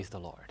also." Praise the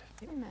Lord.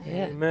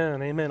 Yeah.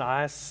 Amen, amen.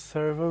 I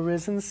serve a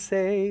risen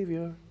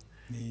Savior.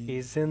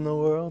 He's in the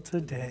world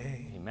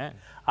today. Amen.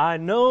 I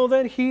know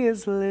that he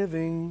is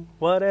living,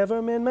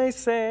 whatever men may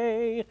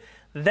say.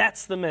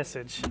 That's the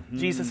message.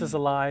 Jesus is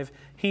alive.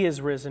 He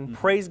is risen.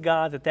 Praise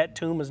God that that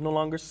tomb is no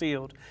longer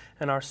sealed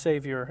and our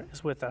Savior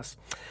is with us.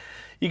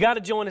 You got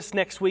to join us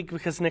next week,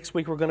 because next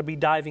week we're going to be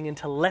diving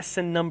into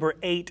lesson number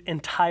 8,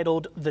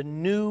 entitled The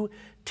New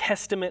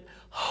Testament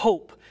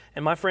Hope.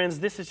 And my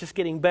friends, this is just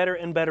getting better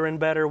and better and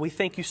better. We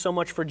thank you so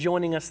much for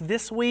joining us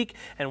this week,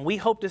 and we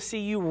hope to see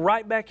you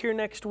right back here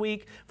next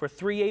week for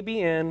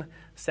 3ABN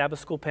Sabbath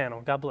School Panel.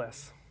 God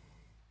bless.